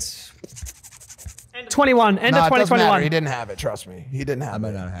 2021, end of It doesn't matter. 2021. He didn't have it. Trust me, he didn't have might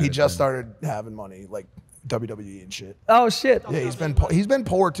it. not have He it just then. started having money, like WWE and shit. Oh shit! Yeah, he's been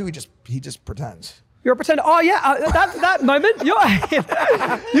poor too. He just pretends. You're a pretender. Oh yeah, that moment.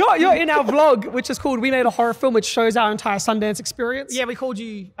 You're in our vlog, which is called "We Made a Horror Film," which shows our entire Sundance experience. Yeah, we called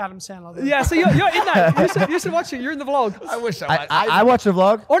you Adam Sandler. Yeah, so you're in that. You should watch it. You're in the vlog. I wish I watched the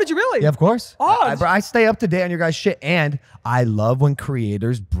vlog. Oh, did you really? Yeah, of course. Oh, I stay up to date on your guys' shit, and I love when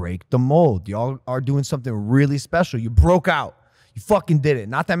creators break the mold. Y'all are doing something really special. You broke out. You fucking did it.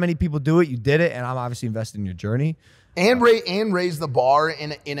 Not that many people do it. You did it, and I'm obviously invested in your journey. And raise the bar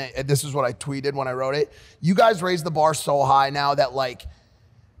in a. This is what I tweeted when I wrote it. You guys raised the bar so high now that like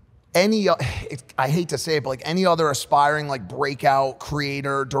I hate to say it, but like any other aspiring like breakout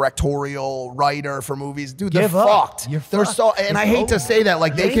creator, directorial writer for movies, dude, they're Give up. fucked. They're so, and I hate to say that,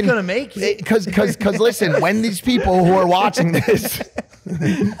 like they ain't can gonna make it. because listen, when these people who are watching this.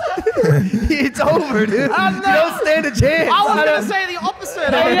 It's over, dude. You don't stand a chance. I was going to say the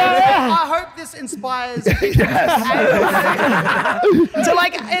opposite. I hope this inspires. So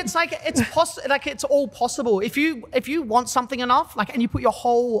it's all possible. If you want something enough, like, and you put your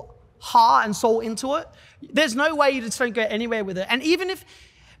whole heart and soul into it, there's no way you just don't go anywhere with it. And even if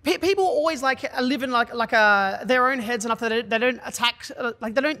people always like live in like their own heads enough that they don't attack,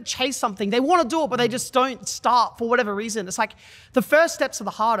 like they don't chase something. They want to do it, but they just don't start for whatever reason. It's like the first steps are the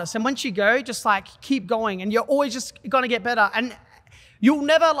hardest, and once you go, just like keep going, and you're always just gonna get better. And you'll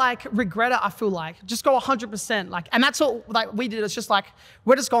never like regret it. I feel like just go 100%. Like, and that's what like we did. It's just like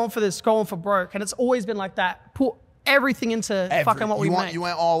we're just going for this, going for broke, and it's always been like that. Put everything into fucking what we make. You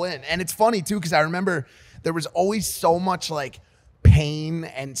went all in, and it's funny too because I remember there was always so much like pain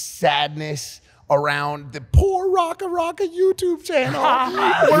and sadness around the poor RackaRacka YouTube channel.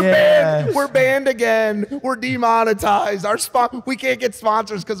 We're banned again. We're demonetized. We can't get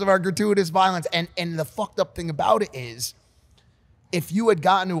sponsors because of our gratuitous violence. And the fucked up thing about it is, if you had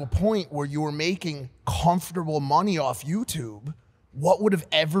gotten to a point where you were making comfortable money off YouTube, what would have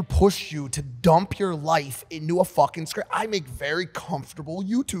ever pushed you to dump your life into a fucking script? I make very comfortable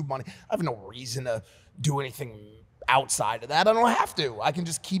YouTube money. I have no reason to do anything outside of that. I don't have to. I can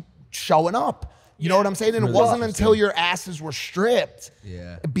just keep showing up. You know what I'm saying? And it wasn't until your asses were stripped,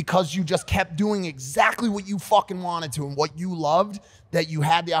 because you just kept doing exactly what you fucking wanted to and what you loved, that you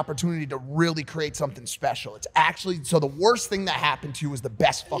had the opportunity to really create something special. It's actually, so the worst thing that happened to you was the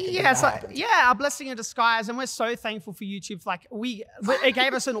best fucking thing that happened. Yeah, a blessing in disguise, and we're so thankful for YouTube. Like it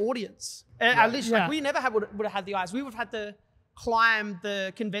gave us an audience. At least like we never would have had the eyes. We would have had to climb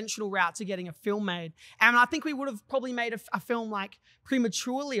the conventional route to getting a film made. And I think we would have probably made a film like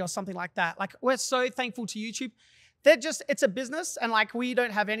prematurely or something like that. Like, we're so thankful to YouTube. It's a business, and like we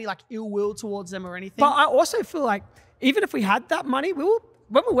don't have any like ill will towards them or anything. But I also feel like even if we had that money,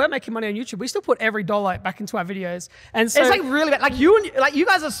 when we were making money on YouTube, we still put every dollar back into our videos. And so it's like really bad. Like you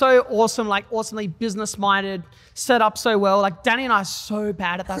guys are so awesome, like awesomely business minded, set up so well. Like Danny and I are so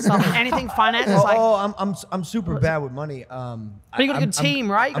bad at that stuff. Anything finance is like. I'm super bad with money. But you got a good team,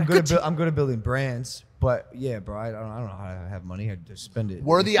 right? I'm good at building brands. But yeah, bro, I don't know how to have money. I just spend it.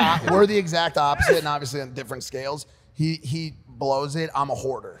 We're the exact opposite, and obviously on different scales. He blows it. I'm a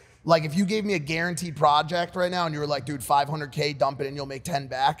hoarder. Like, if you gave me a guaranteed project right now and you were like, dude, 500K, dump it and you'll make 10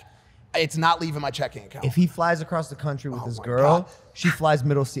 back, it's not leaving my checking account. If he flies across the country with this girl, she flies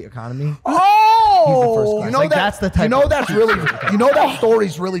middle seat economy. Oh, he's the first class. you know like, that's the type. That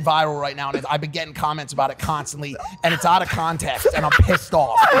story's really viral right now, and I've been getting comments about it constantly, and it's out of context, and I'm pissed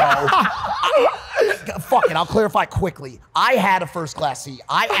off, bro. Fuck it, I'll clarify quickly. I had a first class seat.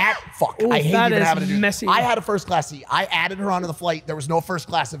 I hate even having to do messy. I had a first class seat. I added her onto the flight. There was no first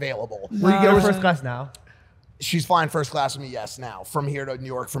class available. Will you get her first class now? She's flying first class with me, yes, now, from here to New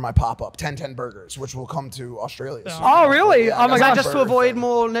York for my pop-up, 1010 Burgers, which will come to Australia soon. Oh, really? Yeah, oh my Is God. that just to avoid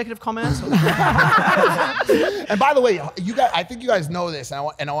more negative comments? And by the way, I think you guys know this,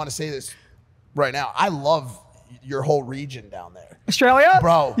 and I want to say this right now. I love your whole region down there. Australia?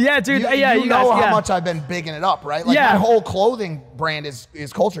 Bro. Yeah, dude. You know guys, how much I've been bigging it up, right? Like, my whole clothing brand is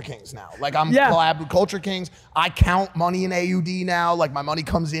Culture Kings now. Like, I'm collab with Culture Kings. I count money in AUD now. Like, my money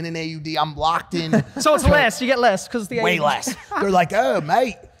comes in AUD. I'm locked in. So it's less. You get less because the way less. They're like, oh,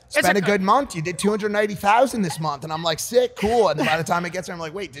 mate, spent a good month. You did 290,000 this month. And I'm like, sick, cool. And by the time it gets there, I'm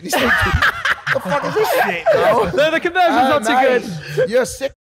like, wait, did he say the fuck is this shit, bro? The conversion's not too good. You're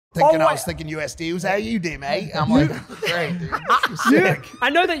sick. Thinking I was thinking USD. Was that you, D-mate? I'm like, great, dude. Sick. I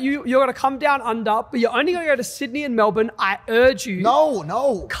know that you're going to come down under, but you're only going to go to Sydney and Melbourne. I urge you.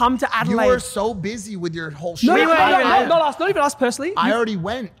 No. Come to Adelaide. You were so busy with your whole show. Not even us personally. I already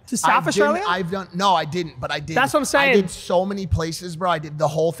went. To South Australia? No, I didn't, but I did. That's what I'm saying. I did so many places, bro. I did the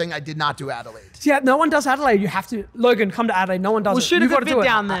whole thing. I did not do Adelaide. Yeah, no one does Adelaide. You have to. Logan, come to Adelaide. No one does it. Shoot a good bit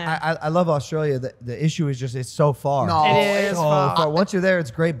down there. I love Australia. The issue is just it's so far. No, it is far. Once you're there,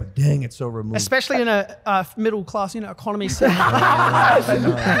 it's great, but dang, it's so removed. Especially in a middle class, economy setting. I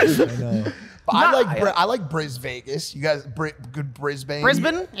know. But I like Vegas. You guys, good Brisbane.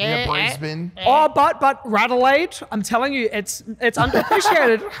 Brisbane? Yeah, Brisbane. Oh, but Adelaide, I'm telling you, it's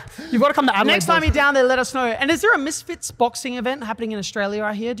underappreciated. You've got to come to Adelaide. Next time you're down there, let us know. And is there a Misfits boxing event happening in Australia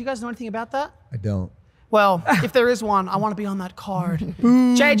right here? Do you guys know anything about that? I don't. Well, if there is one, I want to be on that card.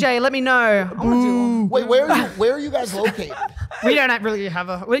 JJ, let me know. I want to do one. Wait, where are you guys located? We don't really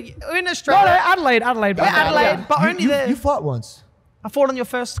have we're in No, Australia. Adelaide. Adelaide, but only there. You fought once. I fought on your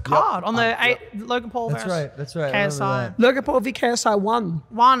first card on the Logan Paul That's right. KSI. Logan Paul v KSI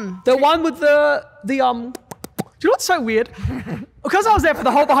 1. The one with the do you know what's so weird? Because I was there for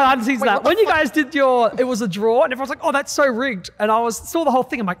the whole behind the scenes of that. When you guys did it was a draw, and everyone's like, oh, that's so rigged. And I saw the whole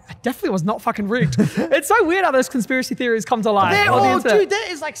thing. I'm like, it definitely was not fucking rigged. It's so weird how those conspiracy theories come to life. Dude,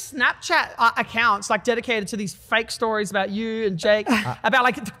 there is like Snapchat accounts like dedicated to these fake stories about you and Jake, about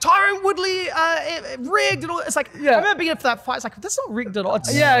like Tyron Woodley rigged and all. It's like, I remember being for that fight. It's like, that's not rigged at all. It's,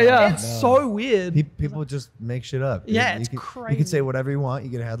 It's so weird. People just make shit up. Yeah, it's crazy. You can say whatever you want.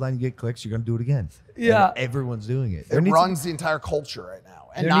 You get a headline, you get clicks, you're going to do it again. Yeah. And everyone's doing it. It runs the entire culture right now.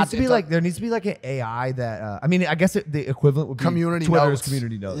 And there needs to be like an AI that I mean, I guess the equivalent would be community Twitter's notes.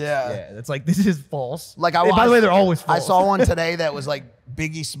 community notes. Yeah, it's like this is false. Like by the way, they're always false. I saw one today that was like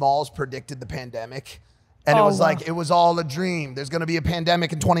Biggie Smalls predicted the pandemic, and it was like it was all a dream. There's going to be a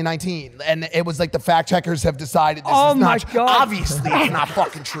pandemic in 2019, and it was like the fact checkers have decided this is not God. Obviously, it's not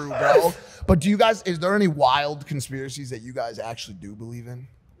fucking true, bro. But do you guys? Is there any wild conspiracies that you guys actually do believe in?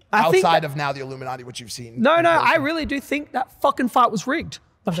 Outside of now the Illuminati, which you've seen. No, I really do think that fucking fight was rigged.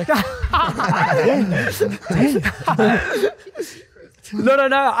 I'm like, no.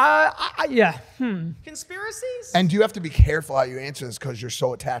 Conspiracies? And do you have to be careful how you answer this because you're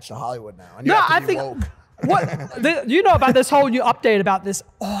so attached to Hollywood now? And you have to be woke. What you know about this whole new update about this?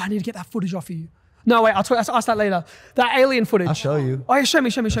 Oh, I need to get that footage off of you. No, wait, I'll ask that later. That alien footage. I'll show you. Oh, yeah, show me.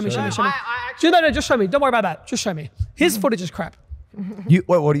 No, just show me. Don't worry about that. Just show me. His footage is crap.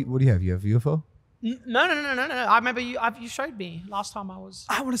 What do you have? You have UFO? No. I remember you showed me last time I was.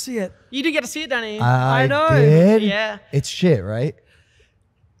 I want to see it. You did get to see it, Danny. I know. Did? Yeah. It's shit, right?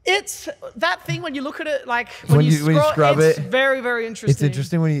 It's that thing when you look at it, like when you scrub it's it. Very, very interesting. It's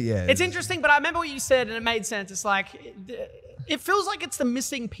interesting when you, It's interesting, but I remember what you said and it made sense. It's like, it feels like it's the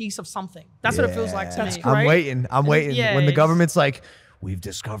missing piece of something. That's what it feels like to me. I'm waiting. Yeah, when the government's like, we've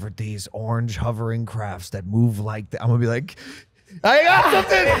discovered these orange hovering crafts that move like that. I'm gonna be like, I got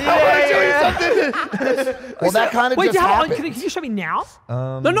something. I want to show you something. Well, that kind of just happened. Can you show me now?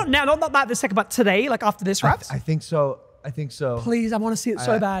 No, not now. Not this second, but today, like after this wraps. I think so. Please, I want to see it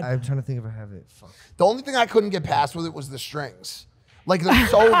so bad. I'm trying to think if I have it. Fuck. The only thing I couldn't get past with it was the strings. Like, once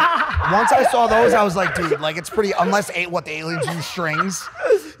I saw those, I was like, dude, like it's pretty, unless what the aliens use strings.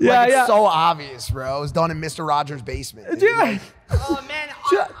 It's so obvious, bro. It was done in Mr. Rogers' basement. Dude. Like, Oh man!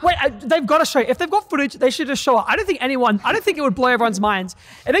 Wait, they've got to show. If they've got footage, they should just show it. I don't think it would blow everyone's minds.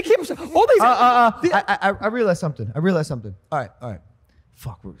 And they keep all these. I realized something. All right.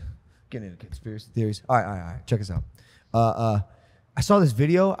 Fuck, we're getting into conspiracy theories. All right. Check this out. I saw this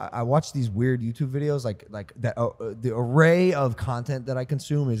video. I watched these weird YouTube videos, like that. The array of content that I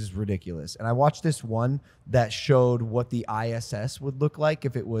consume is ridiculous. And I watched this one that showed what the ISS would look like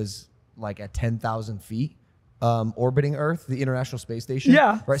if it was like at 10,000 feet, orbiting Earth, the International Space Station.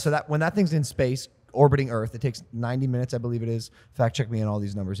 Yeah. Right. So that when that thing's in space, orbiting Earth, it takes 90 minutes, I believe it is. Fact check me on all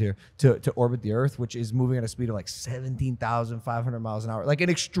these numbers here to orbit the Earth, which is moving at a speed of like 17,500 miles an hour, like an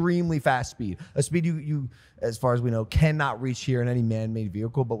extremely fast speed, a speed you, as far as we know, cannot reach here in any man-made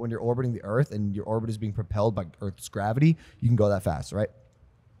vehicle. But when you're orbiting the Earth and your orbit is being propelled by Earth's gravity, you can go that fast, right?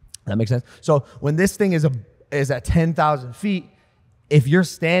 That makes sense. So when this thing is at 10,000 feet, if you're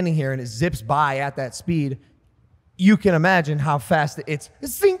standing here and it zips by at that speed, you can imagine how fast it's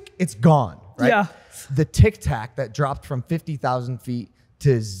gone, right? Yeah. The Tic Tac that dropped from 50,000 feet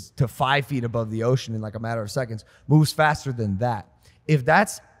to 5 feet above the ocean in like a matter of seconds moves faster than that. If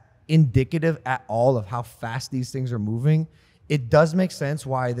that's indicative at all of how fast these things are moving, it does make sense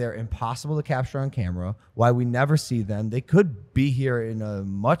why they're impossible to capture on camera, why we never see them. They could be here in a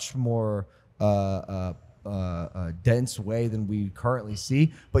much more dense way than we currently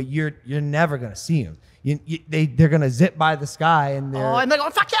see. But you're never gonna see them. They're gonna zip by the sky and they're and they go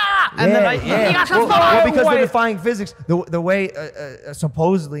fuck yeah, and then like, well, because they're defying physics. The way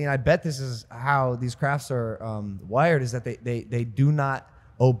supposedly, and I bet this is how these crafts are wired, is that they do not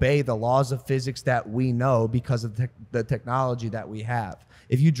obey the laws of physics that we know because of the technology that we have.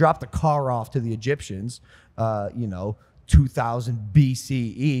 If you drop the car off to the Egyptians, 2000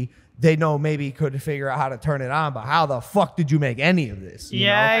 BCE, they know maybe could figure out how to turn it on, but how the fuck did you make any of this?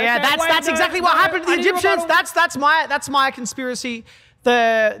 Yeah. That's exactly what happened to the Egyptians. That's my conspiracy.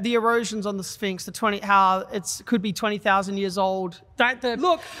 The erosions on the Sphinx, how it could be 20,000 years old.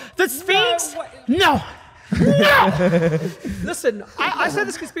 Look, the Sphinx. No. Listen, I said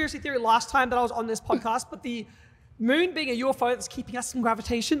this conspiracy theory last time that I was on this podcast, but the moon being a UFO that's keeping us in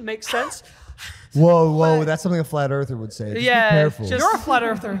gravitation makes sense. Whoa, that's something a flat earther would say. Just be careful. You're a flat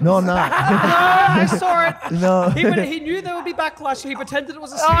earther. No, I'm not. No, I saw it. No. He knew there would be backlash, so he pretended it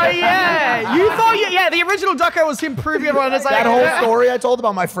was a Oh, yeah. You thought, the original doco was him proving everyone. It's like, That whole story I told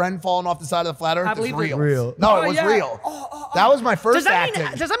about my friend falling off the side of the flat earth is real. No, it was real. That was my first acting.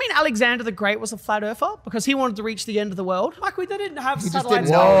 Does that mean Alexander the Great was a flat earther? Because he wanted to reach the end of the world? Michael, they didn't have He just satellites.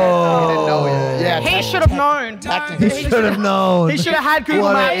 didn't know. He didn't know yet. Yeah, He should have known. technically. He should have known. He should have had Google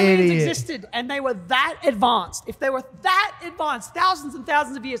What Maps. an Aliens idiot. existed and they were that advanced. If they were that advanced, thousands and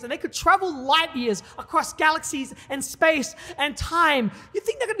thousands of years, and they could travel light years across galaxies and space and time, you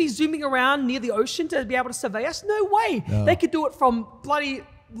think they're going to be zooming around near the ocean to be able to survey us? No way. They could do it from bloody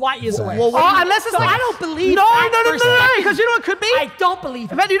light years away. Well, Unless it's So like, I don't believe No, that for a second. because you know what it could be? I don't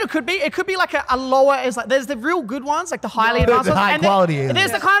believe it. But you know, it could be like a lower, is like, there's the real good ones, like the highly advanced the ones. high and then quality aliens.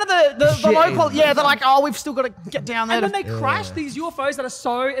 there's the kind of the Shit low quality, aliens. they're like, oh, we've still got to get down there. And then they crash these UFOs that are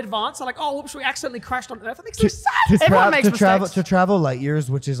so advanced. They're like, oh, whoops, we accidentally crashed on Earth. It makes no sense. Everyone makes to travel light years,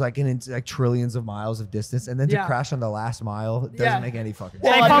 which is like like trillions of miles of distance, and then to crash on the last mile doesn't make any fucking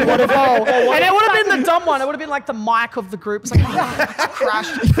sense. They fumbled the ball. And it would have been the dumb one. It would have been like the Mike of the group. It's like, oh, it's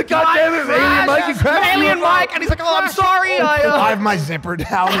crashed. God damn it, Alien Mike, you crashed. Alien Mike. And he's like, oh, I'm sorry. I have my zipper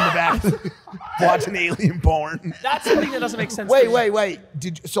down in the back watching alien porn. That's something that doesn't make sense. Wait.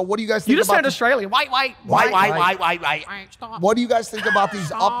 So what do you guys think You just about turned Australian. Wait. Stop. What do you guys think about these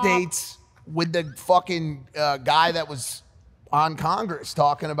updates with the fucking guy that was on Congress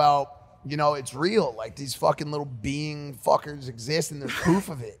talking about, it's real. Like these fucking little being fuckers exist and there's proof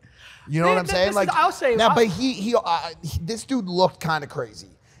of it. You know what I'm saying? Like, I'll say. now, but this dude looked kind of crazy.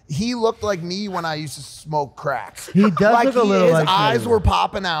 He looked like me when I used to smoke crack. He does look a little his like eyes you. were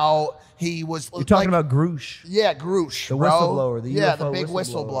popping out. He was. You're talking about Groosh. Yeah, Groosh, The bro. whistleblower, the the UFO big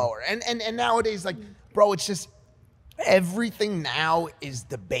whistleblower. whistleblower. And nowadays, like, bro, it's just everything now is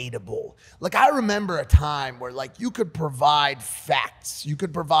debatable. Like, I remember a time where, like, you could provide facts, you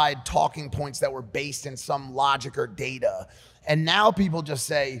could provide talking points that were based in some logic or data, and now people just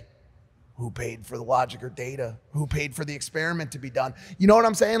say, who paid for the logic or data? Who paid for the experiment to be done? You know what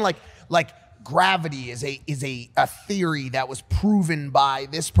I'm saying? Like gravity is a theory that was proven by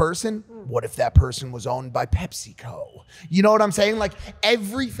this person. What if that person was owned by PepsiCo? You know what I'm saying? Like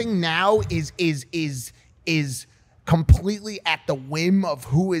everything now is completely at the whim of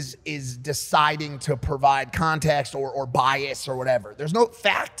who is deciding to provide context or bias or whatever. There's no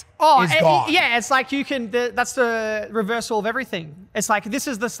fact. Is gone. Yeah, it's like that's the reversal of everything. It's like, this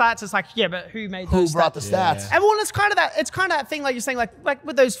is the stats. It's like, yeah, but who made those Who brought stats? the stats? And well, it's kind of that thing, like you're saying, like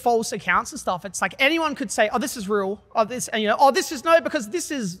with those false accounts and stuff. It's like anyone could say, oh, this is real, or this, and this is no, because this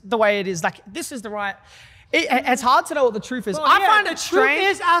is the way it is. Like this is the right. It's hard to know what the truth is. Well, I find the it strange.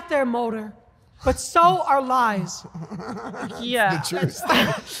 truth is out there, Motor, but so are lies. Yeah. The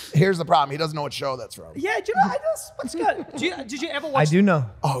truth. Here's the problem. He doesn't know what show that's from. Yeah, do you know? What's good? Did you ever watch? I do know.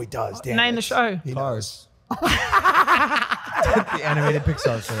 Oh, he does. Damn Name it. the show. He Cars. The animated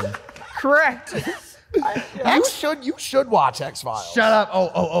Pixar film. Correct. You should watch X-Files. Shut up.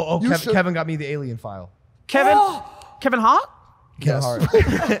 Oh. You should- Kevin got me the Alien file. Kevin Hart? Yes.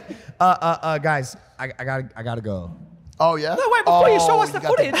 Kevin Hart. Guys, I gotta go. Oh yeah. No, wait, before you show us the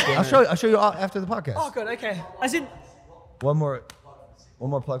got footage. I'll show you all after the podcast. Oh, good. Okay. As in, One more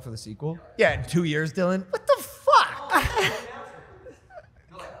plug for the sequel. Yeah, in 2 years, Dylan. What the fuck?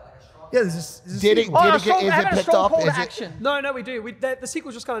 Yeah, this is Did it? Oh, Is it picked up? Is it? action. no, we do. The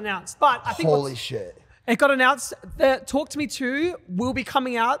sequel just got announced, but I think Holy shit. it got announced that Talk to Me 2 will be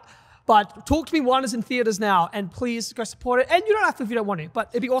coming out But Talk to Me 1 is in theaters now, and please go support it. And you don't have to if you don't want to, but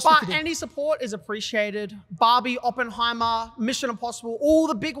it'd be awesome if But you did. any support is appreciated. Barbie, Oppenheimer, Mission Impossible, all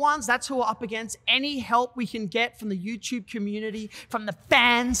the big ones, that's who we're up against. Any help we can get from the YouTube community, from the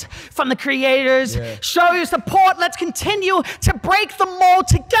fans, from the creators, show your support. Let's continue to break the mold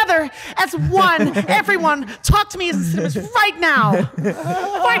together as one. Everyone, Talk to Me is in cinemas right now.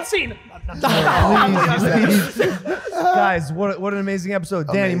 Fight scene! Guys, what an amazing episode.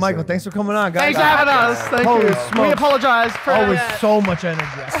 Danny, Amazing. Michael, thanks for coming on, guys. Thanks for having us. Thank Holy you. smokes. We apologize for Always so much energy.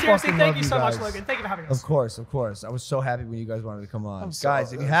 I Seriously, fucking thank love you so much, guys. Logan. Thank you for having us. Of course. I was so happy when you guys wanted to come on.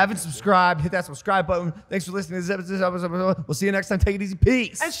 Guys, if you haven't subscribed, hit that subscribe button. Thanks for listening to this episode. We'll see you next time. Take it easy.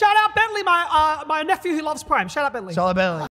 Peace. And shout out Bentley, my nephew who loves Prime. Shout out Bentley. Shout out Bentley.